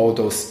need all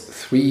those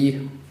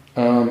three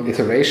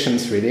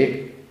iterations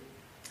really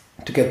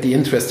to get the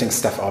interesting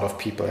stuff out of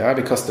people,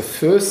 because the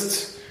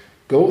first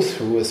go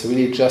through is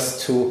really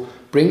just to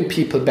bring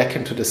people back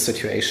into the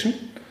situation.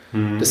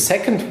 The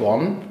second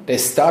one, they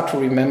start to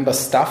remember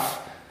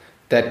stuff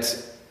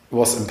that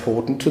was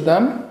important to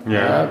them,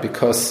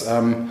 because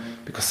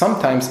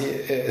sometimes,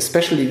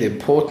 especially the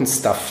important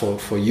stuff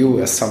for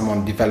you as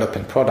someone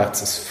developing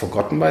products, is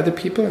forgotten by the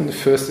people in the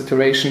first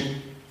iteration.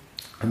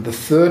 And the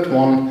third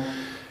one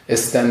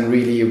is then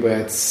really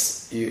where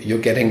you're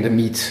getting the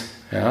meat,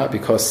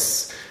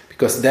 because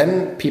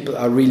then people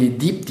are really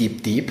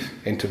deep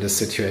into the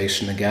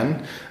situation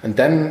again, and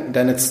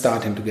then it's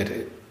starting to get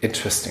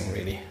interesting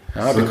really,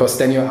 because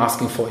then you're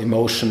asking for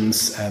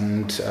emotions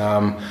and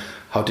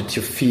how did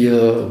you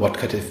feel, what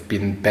could have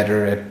been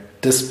better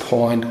at this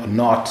point or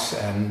not,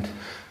 and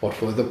what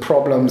were the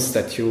problems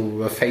that you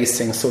were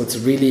facing. So it's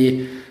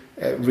really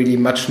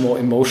much more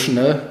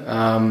emotional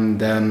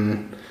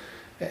than,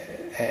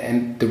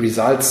 and the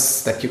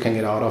results that you can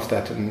get out of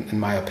that, in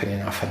my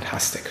opinion, are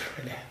fantastic,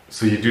 really.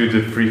 So you do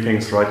the three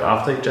things right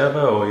after each other,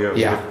 or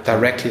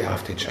directly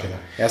after each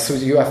other. So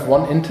you have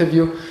one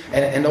interview,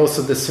 and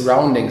also the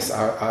surroundings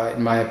are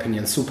in my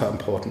opinion, super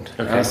important.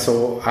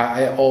 So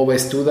I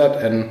always do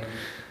that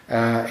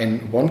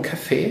in one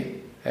cafe,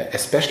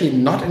 especially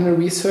not in a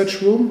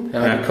research room,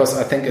 because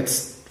I think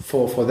it's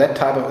for that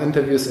type of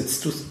interviews,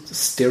 it's too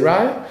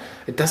sterile.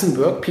 It doesn't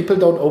work. People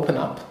don't open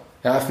up.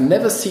 I've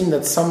never seen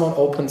that someone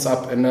opens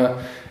up in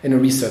a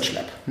research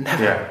lab.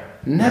 Never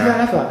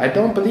ever. I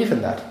don't believe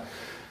in that.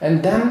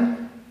 And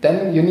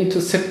then you need to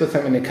sit with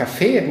them in a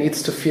cafe. It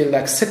needs to feel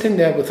like sitting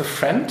there with a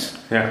friend,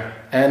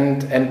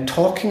 and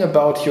talking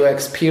about your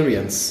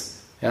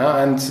experience.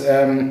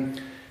 In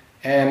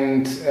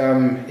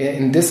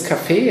this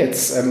cafe,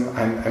 it's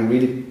I'm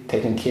really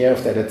taking care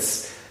of that.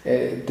 It's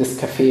this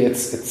cafe.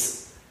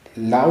 It's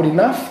loud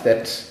enough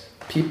that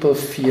people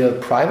feel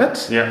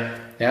private.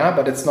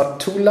 But it's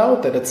not too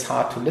loud that it's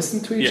hard to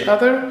listen to each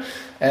other.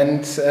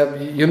 And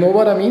you know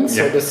what I mean?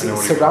 So the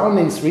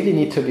surroundings really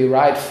need to be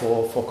right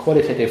for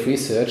qualitative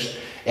research.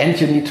 And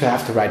you need to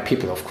have the right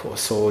people, of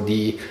course. So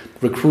the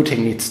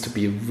recruiting needs to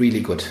be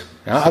really good.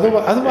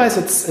 Otherwise,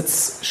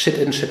 it's shit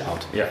in, shit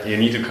out. You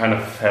need to kind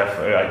of have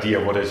an idea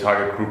what a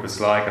target group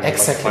is like, and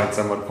find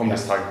someone from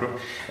this target group.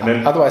 And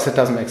then, otherwise, it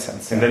doesn't make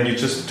sense. And then you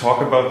just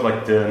talk about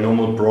like the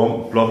normal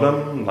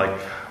problem, like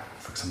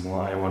for example,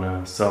 I want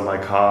to sell my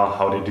car.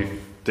 How did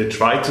they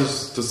try to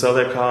sell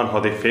their car and how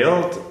they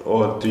failed,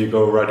 or do you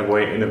go right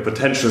away in a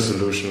potential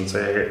solution and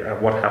say, hey,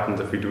 what happened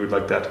if we do it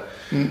like that?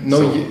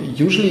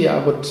 Usually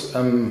I would.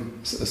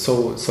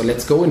 So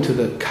let's go into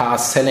the car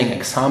selling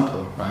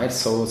example, right?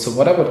 So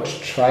what I would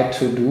try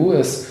to do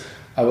is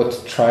I would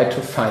try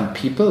to find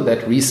people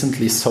that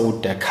recently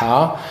sold their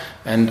car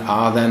and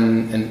are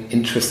then an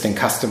interesting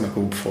customer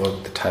group for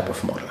the type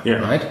of model,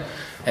 right?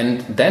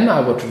 And then I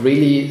would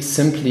really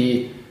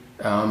simply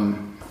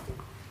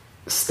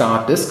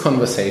start this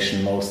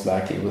conversation most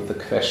likely with the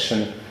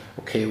question,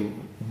 okay,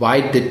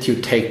 why did you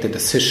take the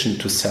decision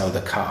to sell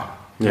the car?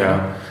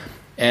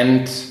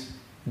 And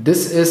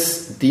this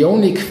is the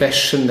only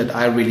question that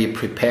I really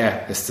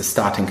prepare, is the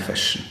starting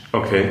question.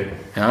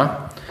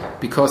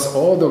 Because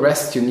all the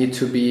rest you need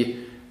to be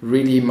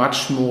really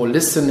much more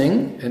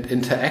listening and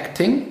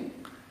interacting,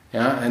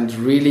 and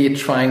really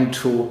trying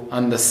to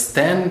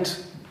understand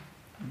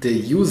the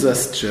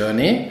user's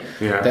journey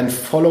than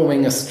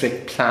following a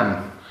strict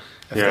plan,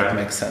 if that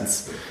makes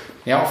sense.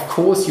 Yeah, of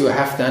course you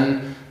have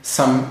then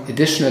some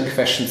additional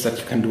questions that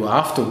you can do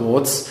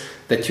afterwards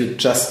that you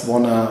just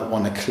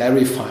wanna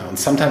clarify on.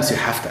 Sometimes you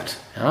have that.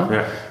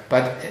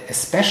 But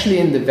especially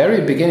in the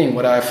very beginning,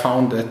 what I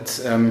found that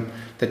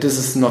this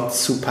is not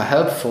super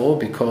helpful,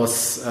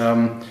 because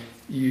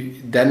you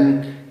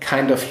then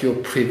you're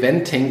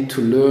preventing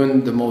to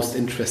learn the most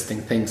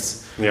interesting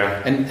things.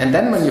 And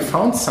then when you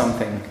found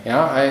something,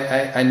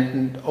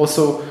 I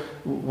also,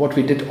 what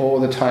we did all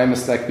the time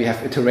is like we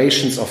have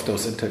iterations of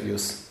those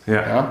interviews.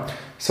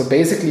 So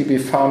basically we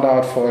found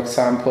out, for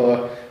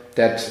example,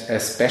 that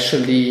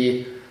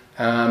especially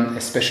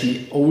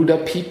older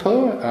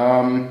people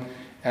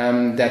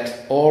that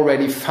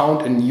already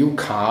found a new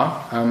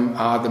car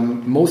are the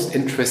most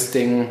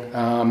interesting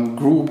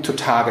group to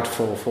target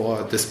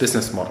for this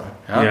business model.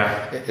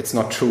 It's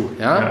not true,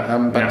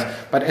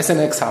 but as an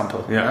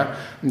example.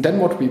 And then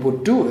what we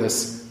would do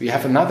is we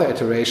have another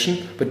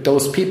iteration with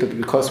those people,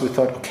 because we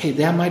thought, okay,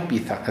 there might be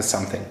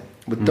something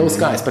with those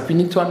guys, but we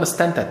need to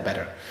understand that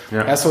better.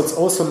 So it's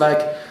also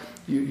like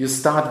you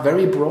start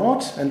very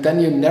broad and then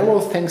you narrow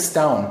things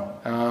down,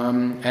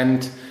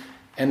 and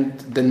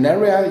the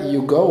narrower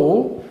you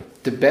go,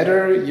 the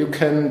better you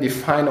can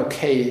define,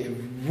 okay,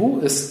 who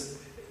is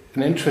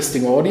an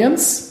interesting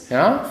audience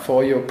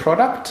for your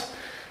product,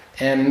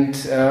 and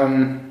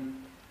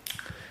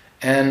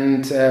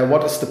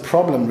what is the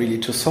problem really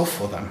to solve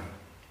for them.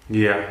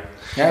 If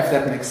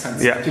that makes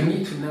sense. You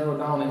need to narrow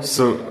down and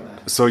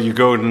so you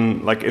go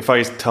and, like, if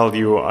I tell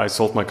you I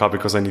sold my car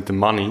because I need the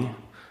money,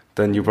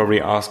 then you probably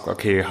ask,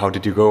 okay, how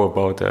did you go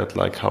about that?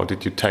 Like, how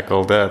did you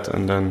tackle that?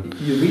 And then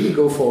you really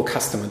go for a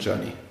customer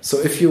journey. So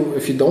if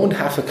you don't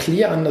have a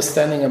clear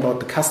understanding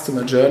about the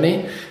customer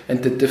journey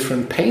and the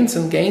different pains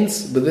and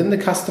gains within the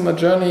customer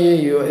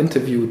journey, your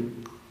interview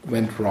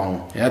went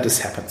wrong. This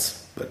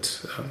happens.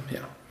 But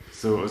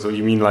So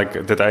you mean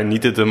like that I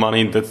needed the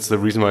money? That's the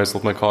reason why I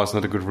sold my car. Is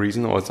not a good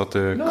reason, or it's not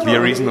the clear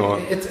reason, or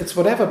it's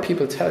whatever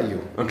people tell you.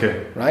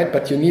 Okay. Right,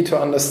 but you need to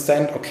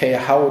understand. Okay,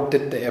 how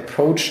did they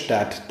approach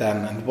that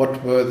then, and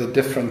what were the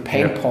different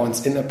pain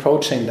points in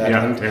approaching that?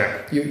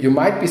 You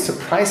might be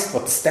surprised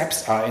what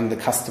steps are in the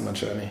customer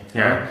journey.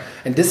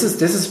 And this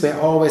is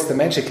where always the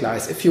magic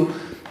lies. If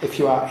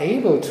you are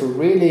able to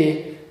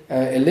really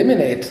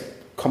eliminate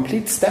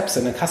complete steps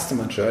in a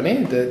customer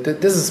journey,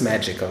 this is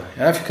magical.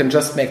 If you can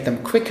just make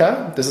them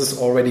quicker, this is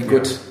already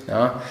good.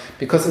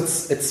 Because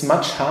it's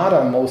much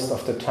harder most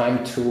of the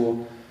time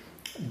to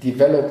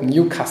develop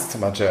new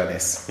customer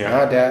journeys.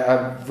 There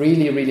are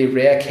really, really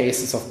rare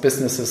cases of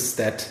businesses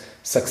that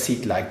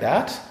succeed like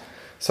that.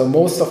 So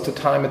most of the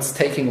time it's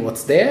taking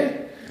what's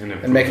there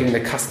and making the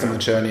customer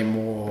journey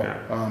more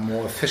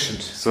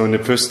efficient. So in the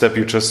first step,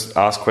 you just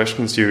ask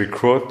questions, you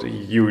record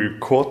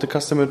the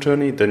customer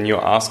journey, then you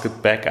ask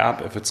it back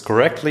up if it's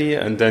correctly,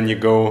 and then you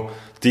go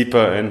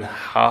deeper in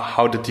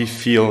how did he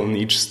feel in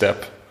each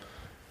step.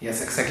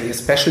 Yes, exactly.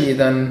 Especially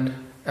then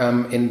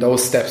in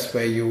those steps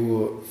where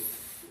you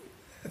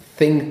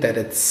think that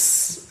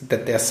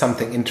there's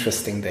something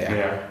interesting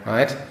there,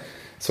 right?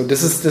 So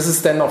this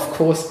is then, of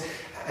course,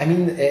 I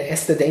mean,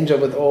 as the danger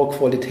with all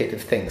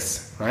qualitative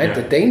things, right?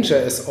 The danger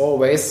is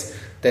always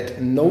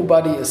that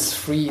nobody is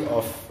free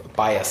of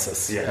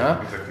biases.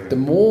 Exactly. The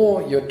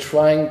more you're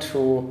trying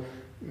to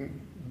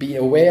be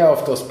aware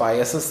of those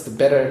biases, the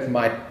better it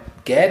might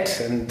get,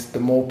 and the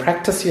more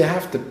practice you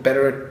have, the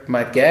better it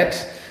might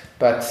get.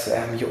 But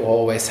you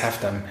always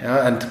have them,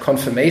 and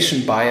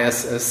confirmation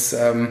bias is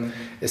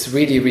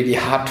really, really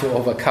hard to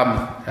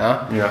overcome.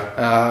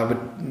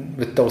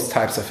 With those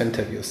types of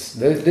interviews,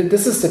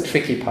 this is the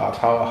tricky part.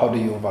 How do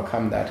you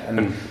overcome that,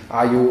 and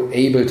are you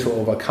able to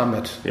overcome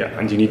it?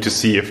 And you need to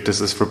see if this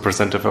is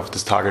representative of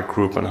this target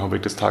group and how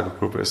big this target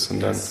group is,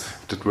 and then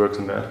if it works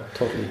in that.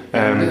 Totally.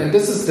 And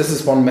this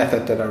is one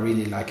method that I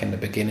really like in the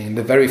beginning,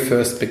 the very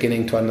first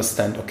beginning, to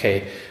understand.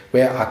 Okay,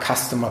 where are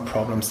customer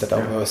problems that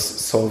are worth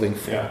solving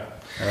for?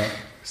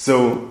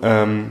 So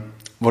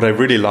what I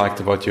really liked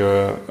about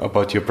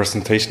your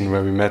presentation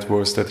where we met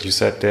was that you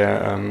said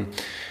there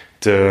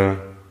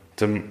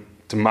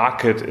the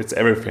market, it's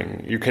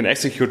everything. You can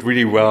execute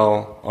really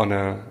well on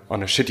a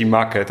shitty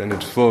market and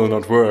it will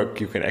not work.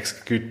 You can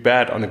execute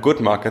bad on a good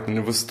market and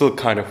it will still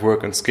kind of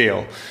work and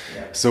scale.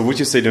 So would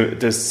you say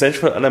the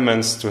essential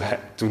elements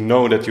to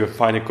know that you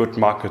find a good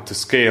market to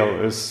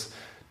scale is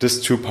these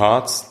two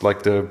parts,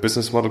 like the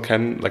business model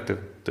like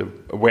the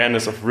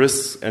awareness of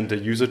risks and the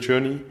user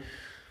journey,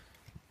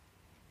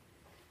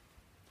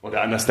 or the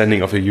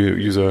understanding of a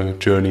user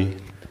journey?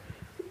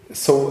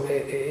 So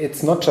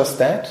it's not just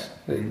that.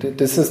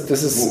 This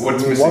is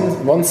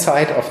one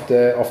side of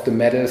the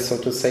medal, so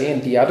to say,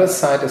 and the other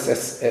side is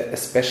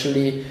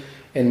especially,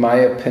 in my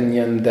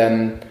opinion,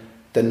 then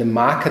the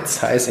market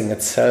sizing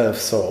itself.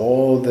 So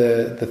all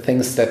the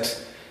things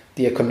that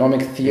the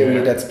economic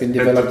theory that's been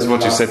developed. That's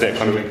what you said, the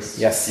economics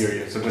yes.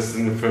 theory. So this is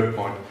in the third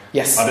point.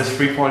 Yes. Are these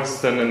 3 points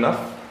then enough?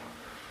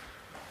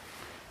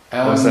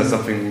 Or is there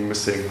something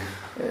missing?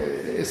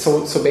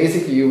 So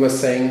basically you were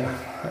saying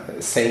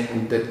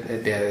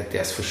that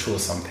there's for sure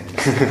something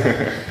missing.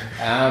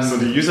 So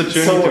the user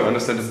journey to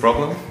understand the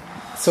problem?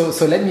 So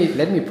let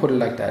me put it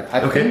like that.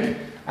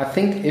 I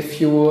think if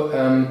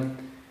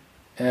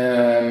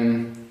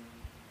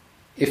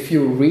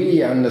you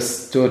really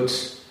understood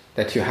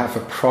that you have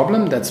a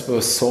problem that's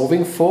worth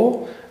solving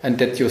for and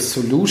that your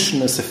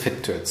solution is a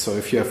fit to it. So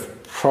if you have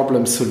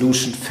problem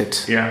solution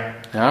fit. Yeah.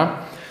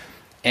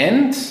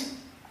 And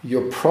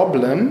your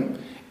problem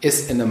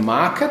is in a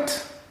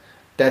market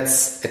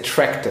that's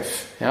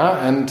attractive.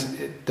 Yeah. And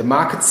the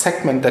market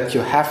segment that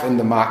you have in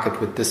the market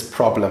with this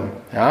problem,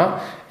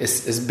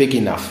 is big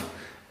enough.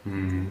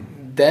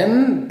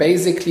 Then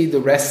basically the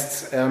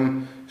rest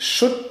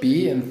should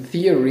be, in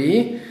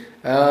theory,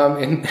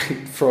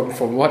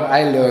 from what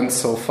I learned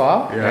so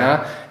far,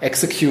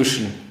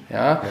 execution.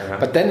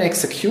 But then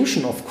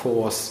execution, of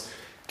course,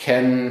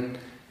 can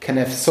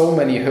have so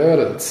many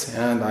hurdles.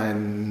 And I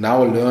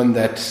now learn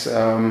that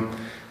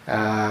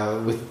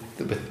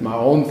with my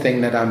own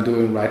thing that I'm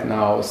doing right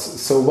now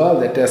so well,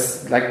 that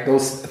there's like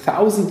those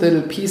 1,000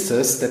 little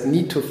pieces that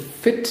need to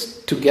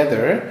fit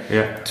together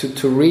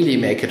to really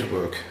make it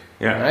work.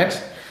 Right?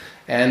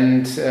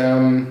 And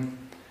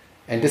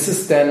this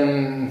is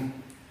then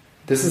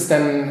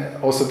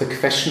also the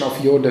question of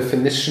your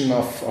definition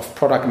of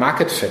product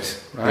market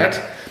fit, right?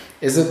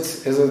 Is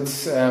it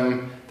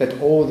that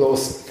all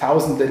those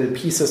 1,000 little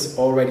pieces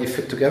already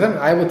fit together?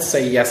 I would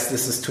say yes.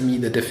 This is to me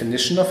the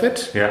definition of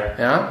it.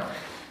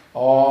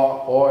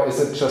 Or is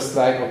it just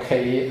like,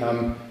 okay,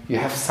 you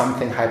have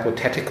something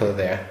hypothetical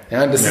there?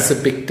 This is a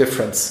big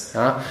difference.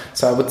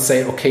 So I would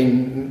say, okay,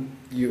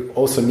 you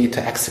also need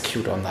to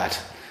execute on that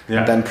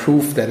and then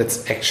prove that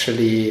it's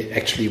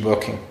actually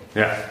working.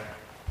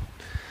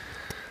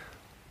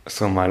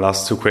 So my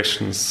last 2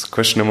 questions.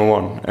 Question number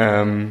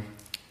 1.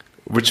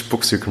 Which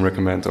books you can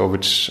recommend, or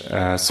which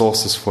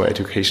sources for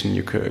education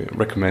you could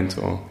recommend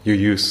or you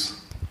used?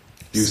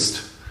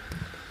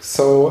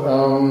 So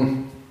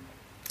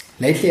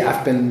lately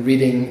I've been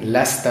reading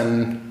less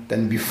than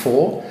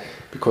before,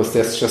 because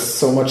there's just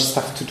so much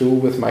stuff to do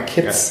with my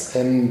kids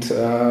and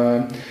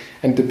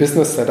the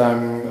business that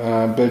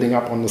I'm building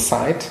up on the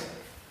side,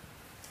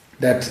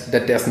 that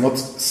there's not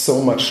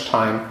so much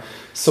time.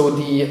 So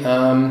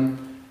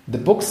the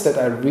books that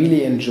I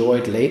really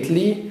enjoyed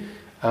lately,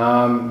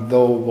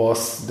 though,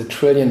 was The $1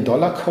 Trillion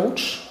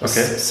Coach.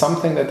 It's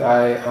something that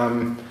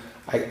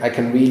I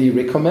can really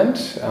recommend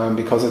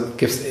because it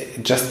gives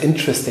just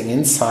interesting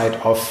insight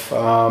of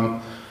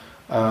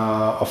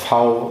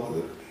how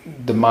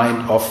the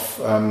mind of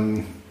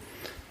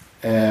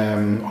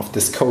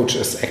this coach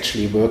is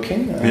actually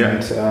working,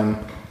 and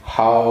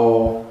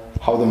how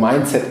the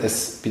mindset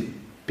is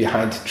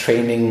behind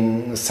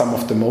training some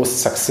of the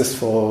most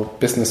successful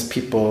business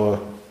people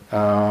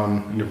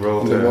in the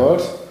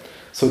world.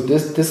 So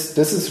this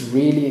is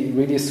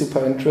really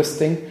super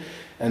interesting.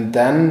 And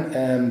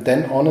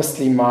then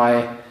honestly,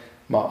 my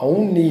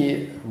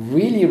only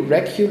really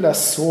regular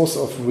source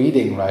of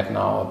reading right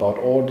now about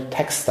all the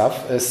tech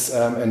stuff is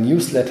a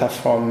newsletter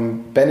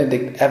from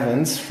Benedict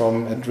Evans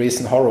from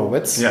Andreessen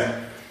Horowitz.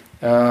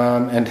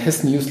 And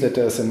his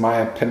newsletter is, in my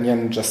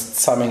opinion, just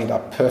summing it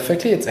up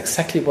perfectly. It's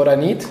exactly what I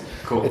need.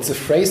 Cool. It's a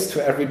phrase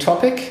to every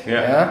topic.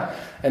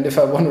 And if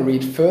I want to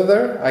read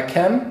further, I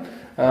can.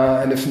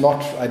 And if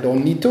not, I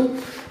don't need to.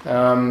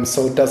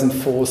 So it doesn't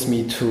force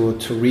me to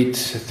read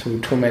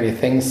through too many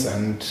things.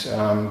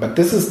 But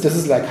this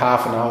is like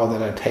half an hour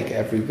that I take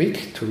every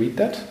week to read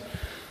that.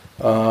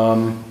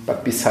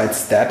 But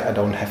besides that, I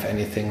don't have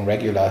anything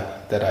regular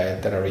that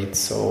I read.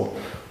 So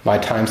my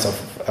times of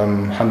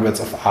hundreds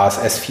of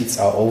RSS feeds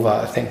are over,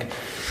 I think.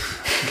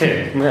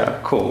 Okay,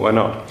 cool. Why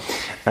not?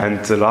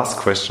 And the last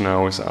question I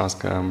always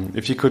ask: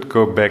 if you could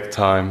go back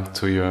time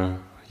to your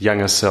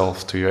younger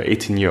self, to your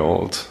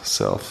 18-year-old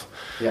self,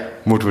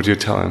 what would you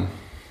tell him?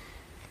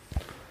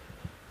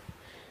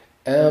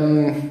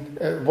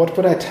 What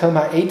would I tell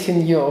my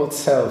 18-year-old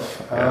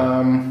self?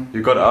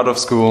 You got out of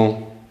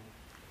school.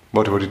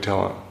 What would you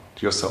tell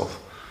yourself?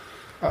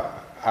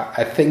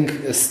 I think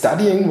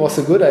studying was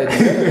a good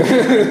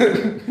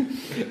idea.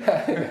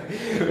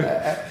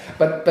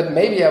 But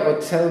maybe I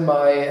would tell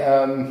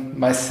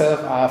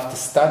myself after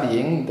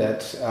studying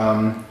that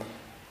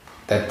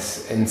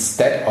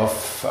instead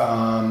of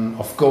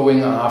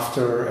going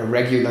after a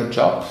regular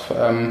job,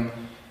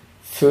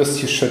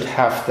 first you should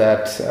have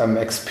that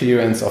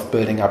experience of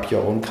building up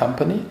your own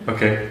company.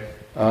 Okay.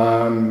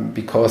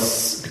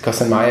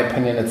 Because in my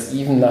opinion, it's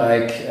even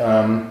like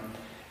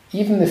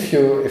even if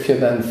you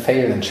then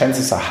fail, then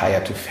chances are higher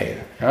to fail.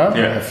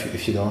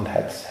 If you don't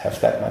have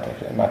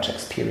that much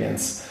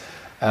experience.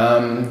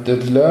 The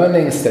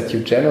learnings that you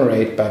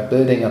generate by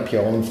building up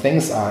your own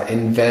things are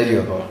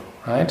invaluable,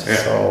 right?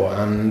 So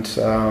and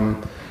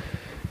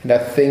I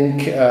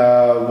think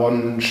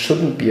one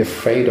shouldn't be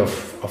afraid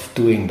of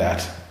doing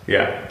that.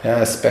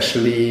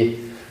 Especially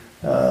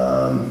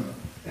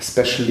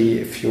especially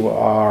if you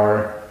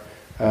are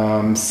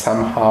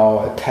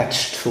somehow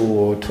attached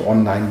to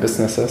online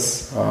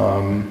businesses.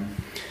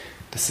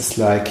 This is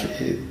like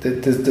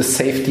the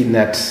safety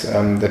net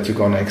that you're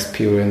gonna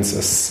experience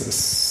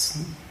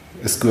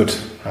is good.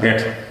 Right?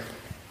 Yeah.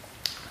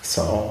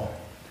 So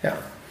yeah.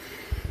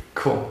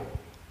 Cool.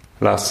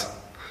 Lars,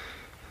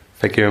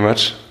 thank you very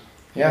much.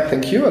 Yeah,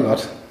 thank you a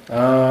lot.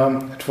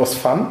 It was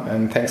fun,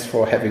 and thanks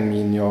for having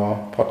me in your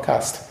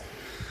podcast.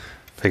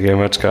 Thank you very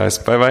much, guys.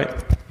 Bye bye.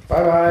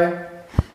 Bye bye.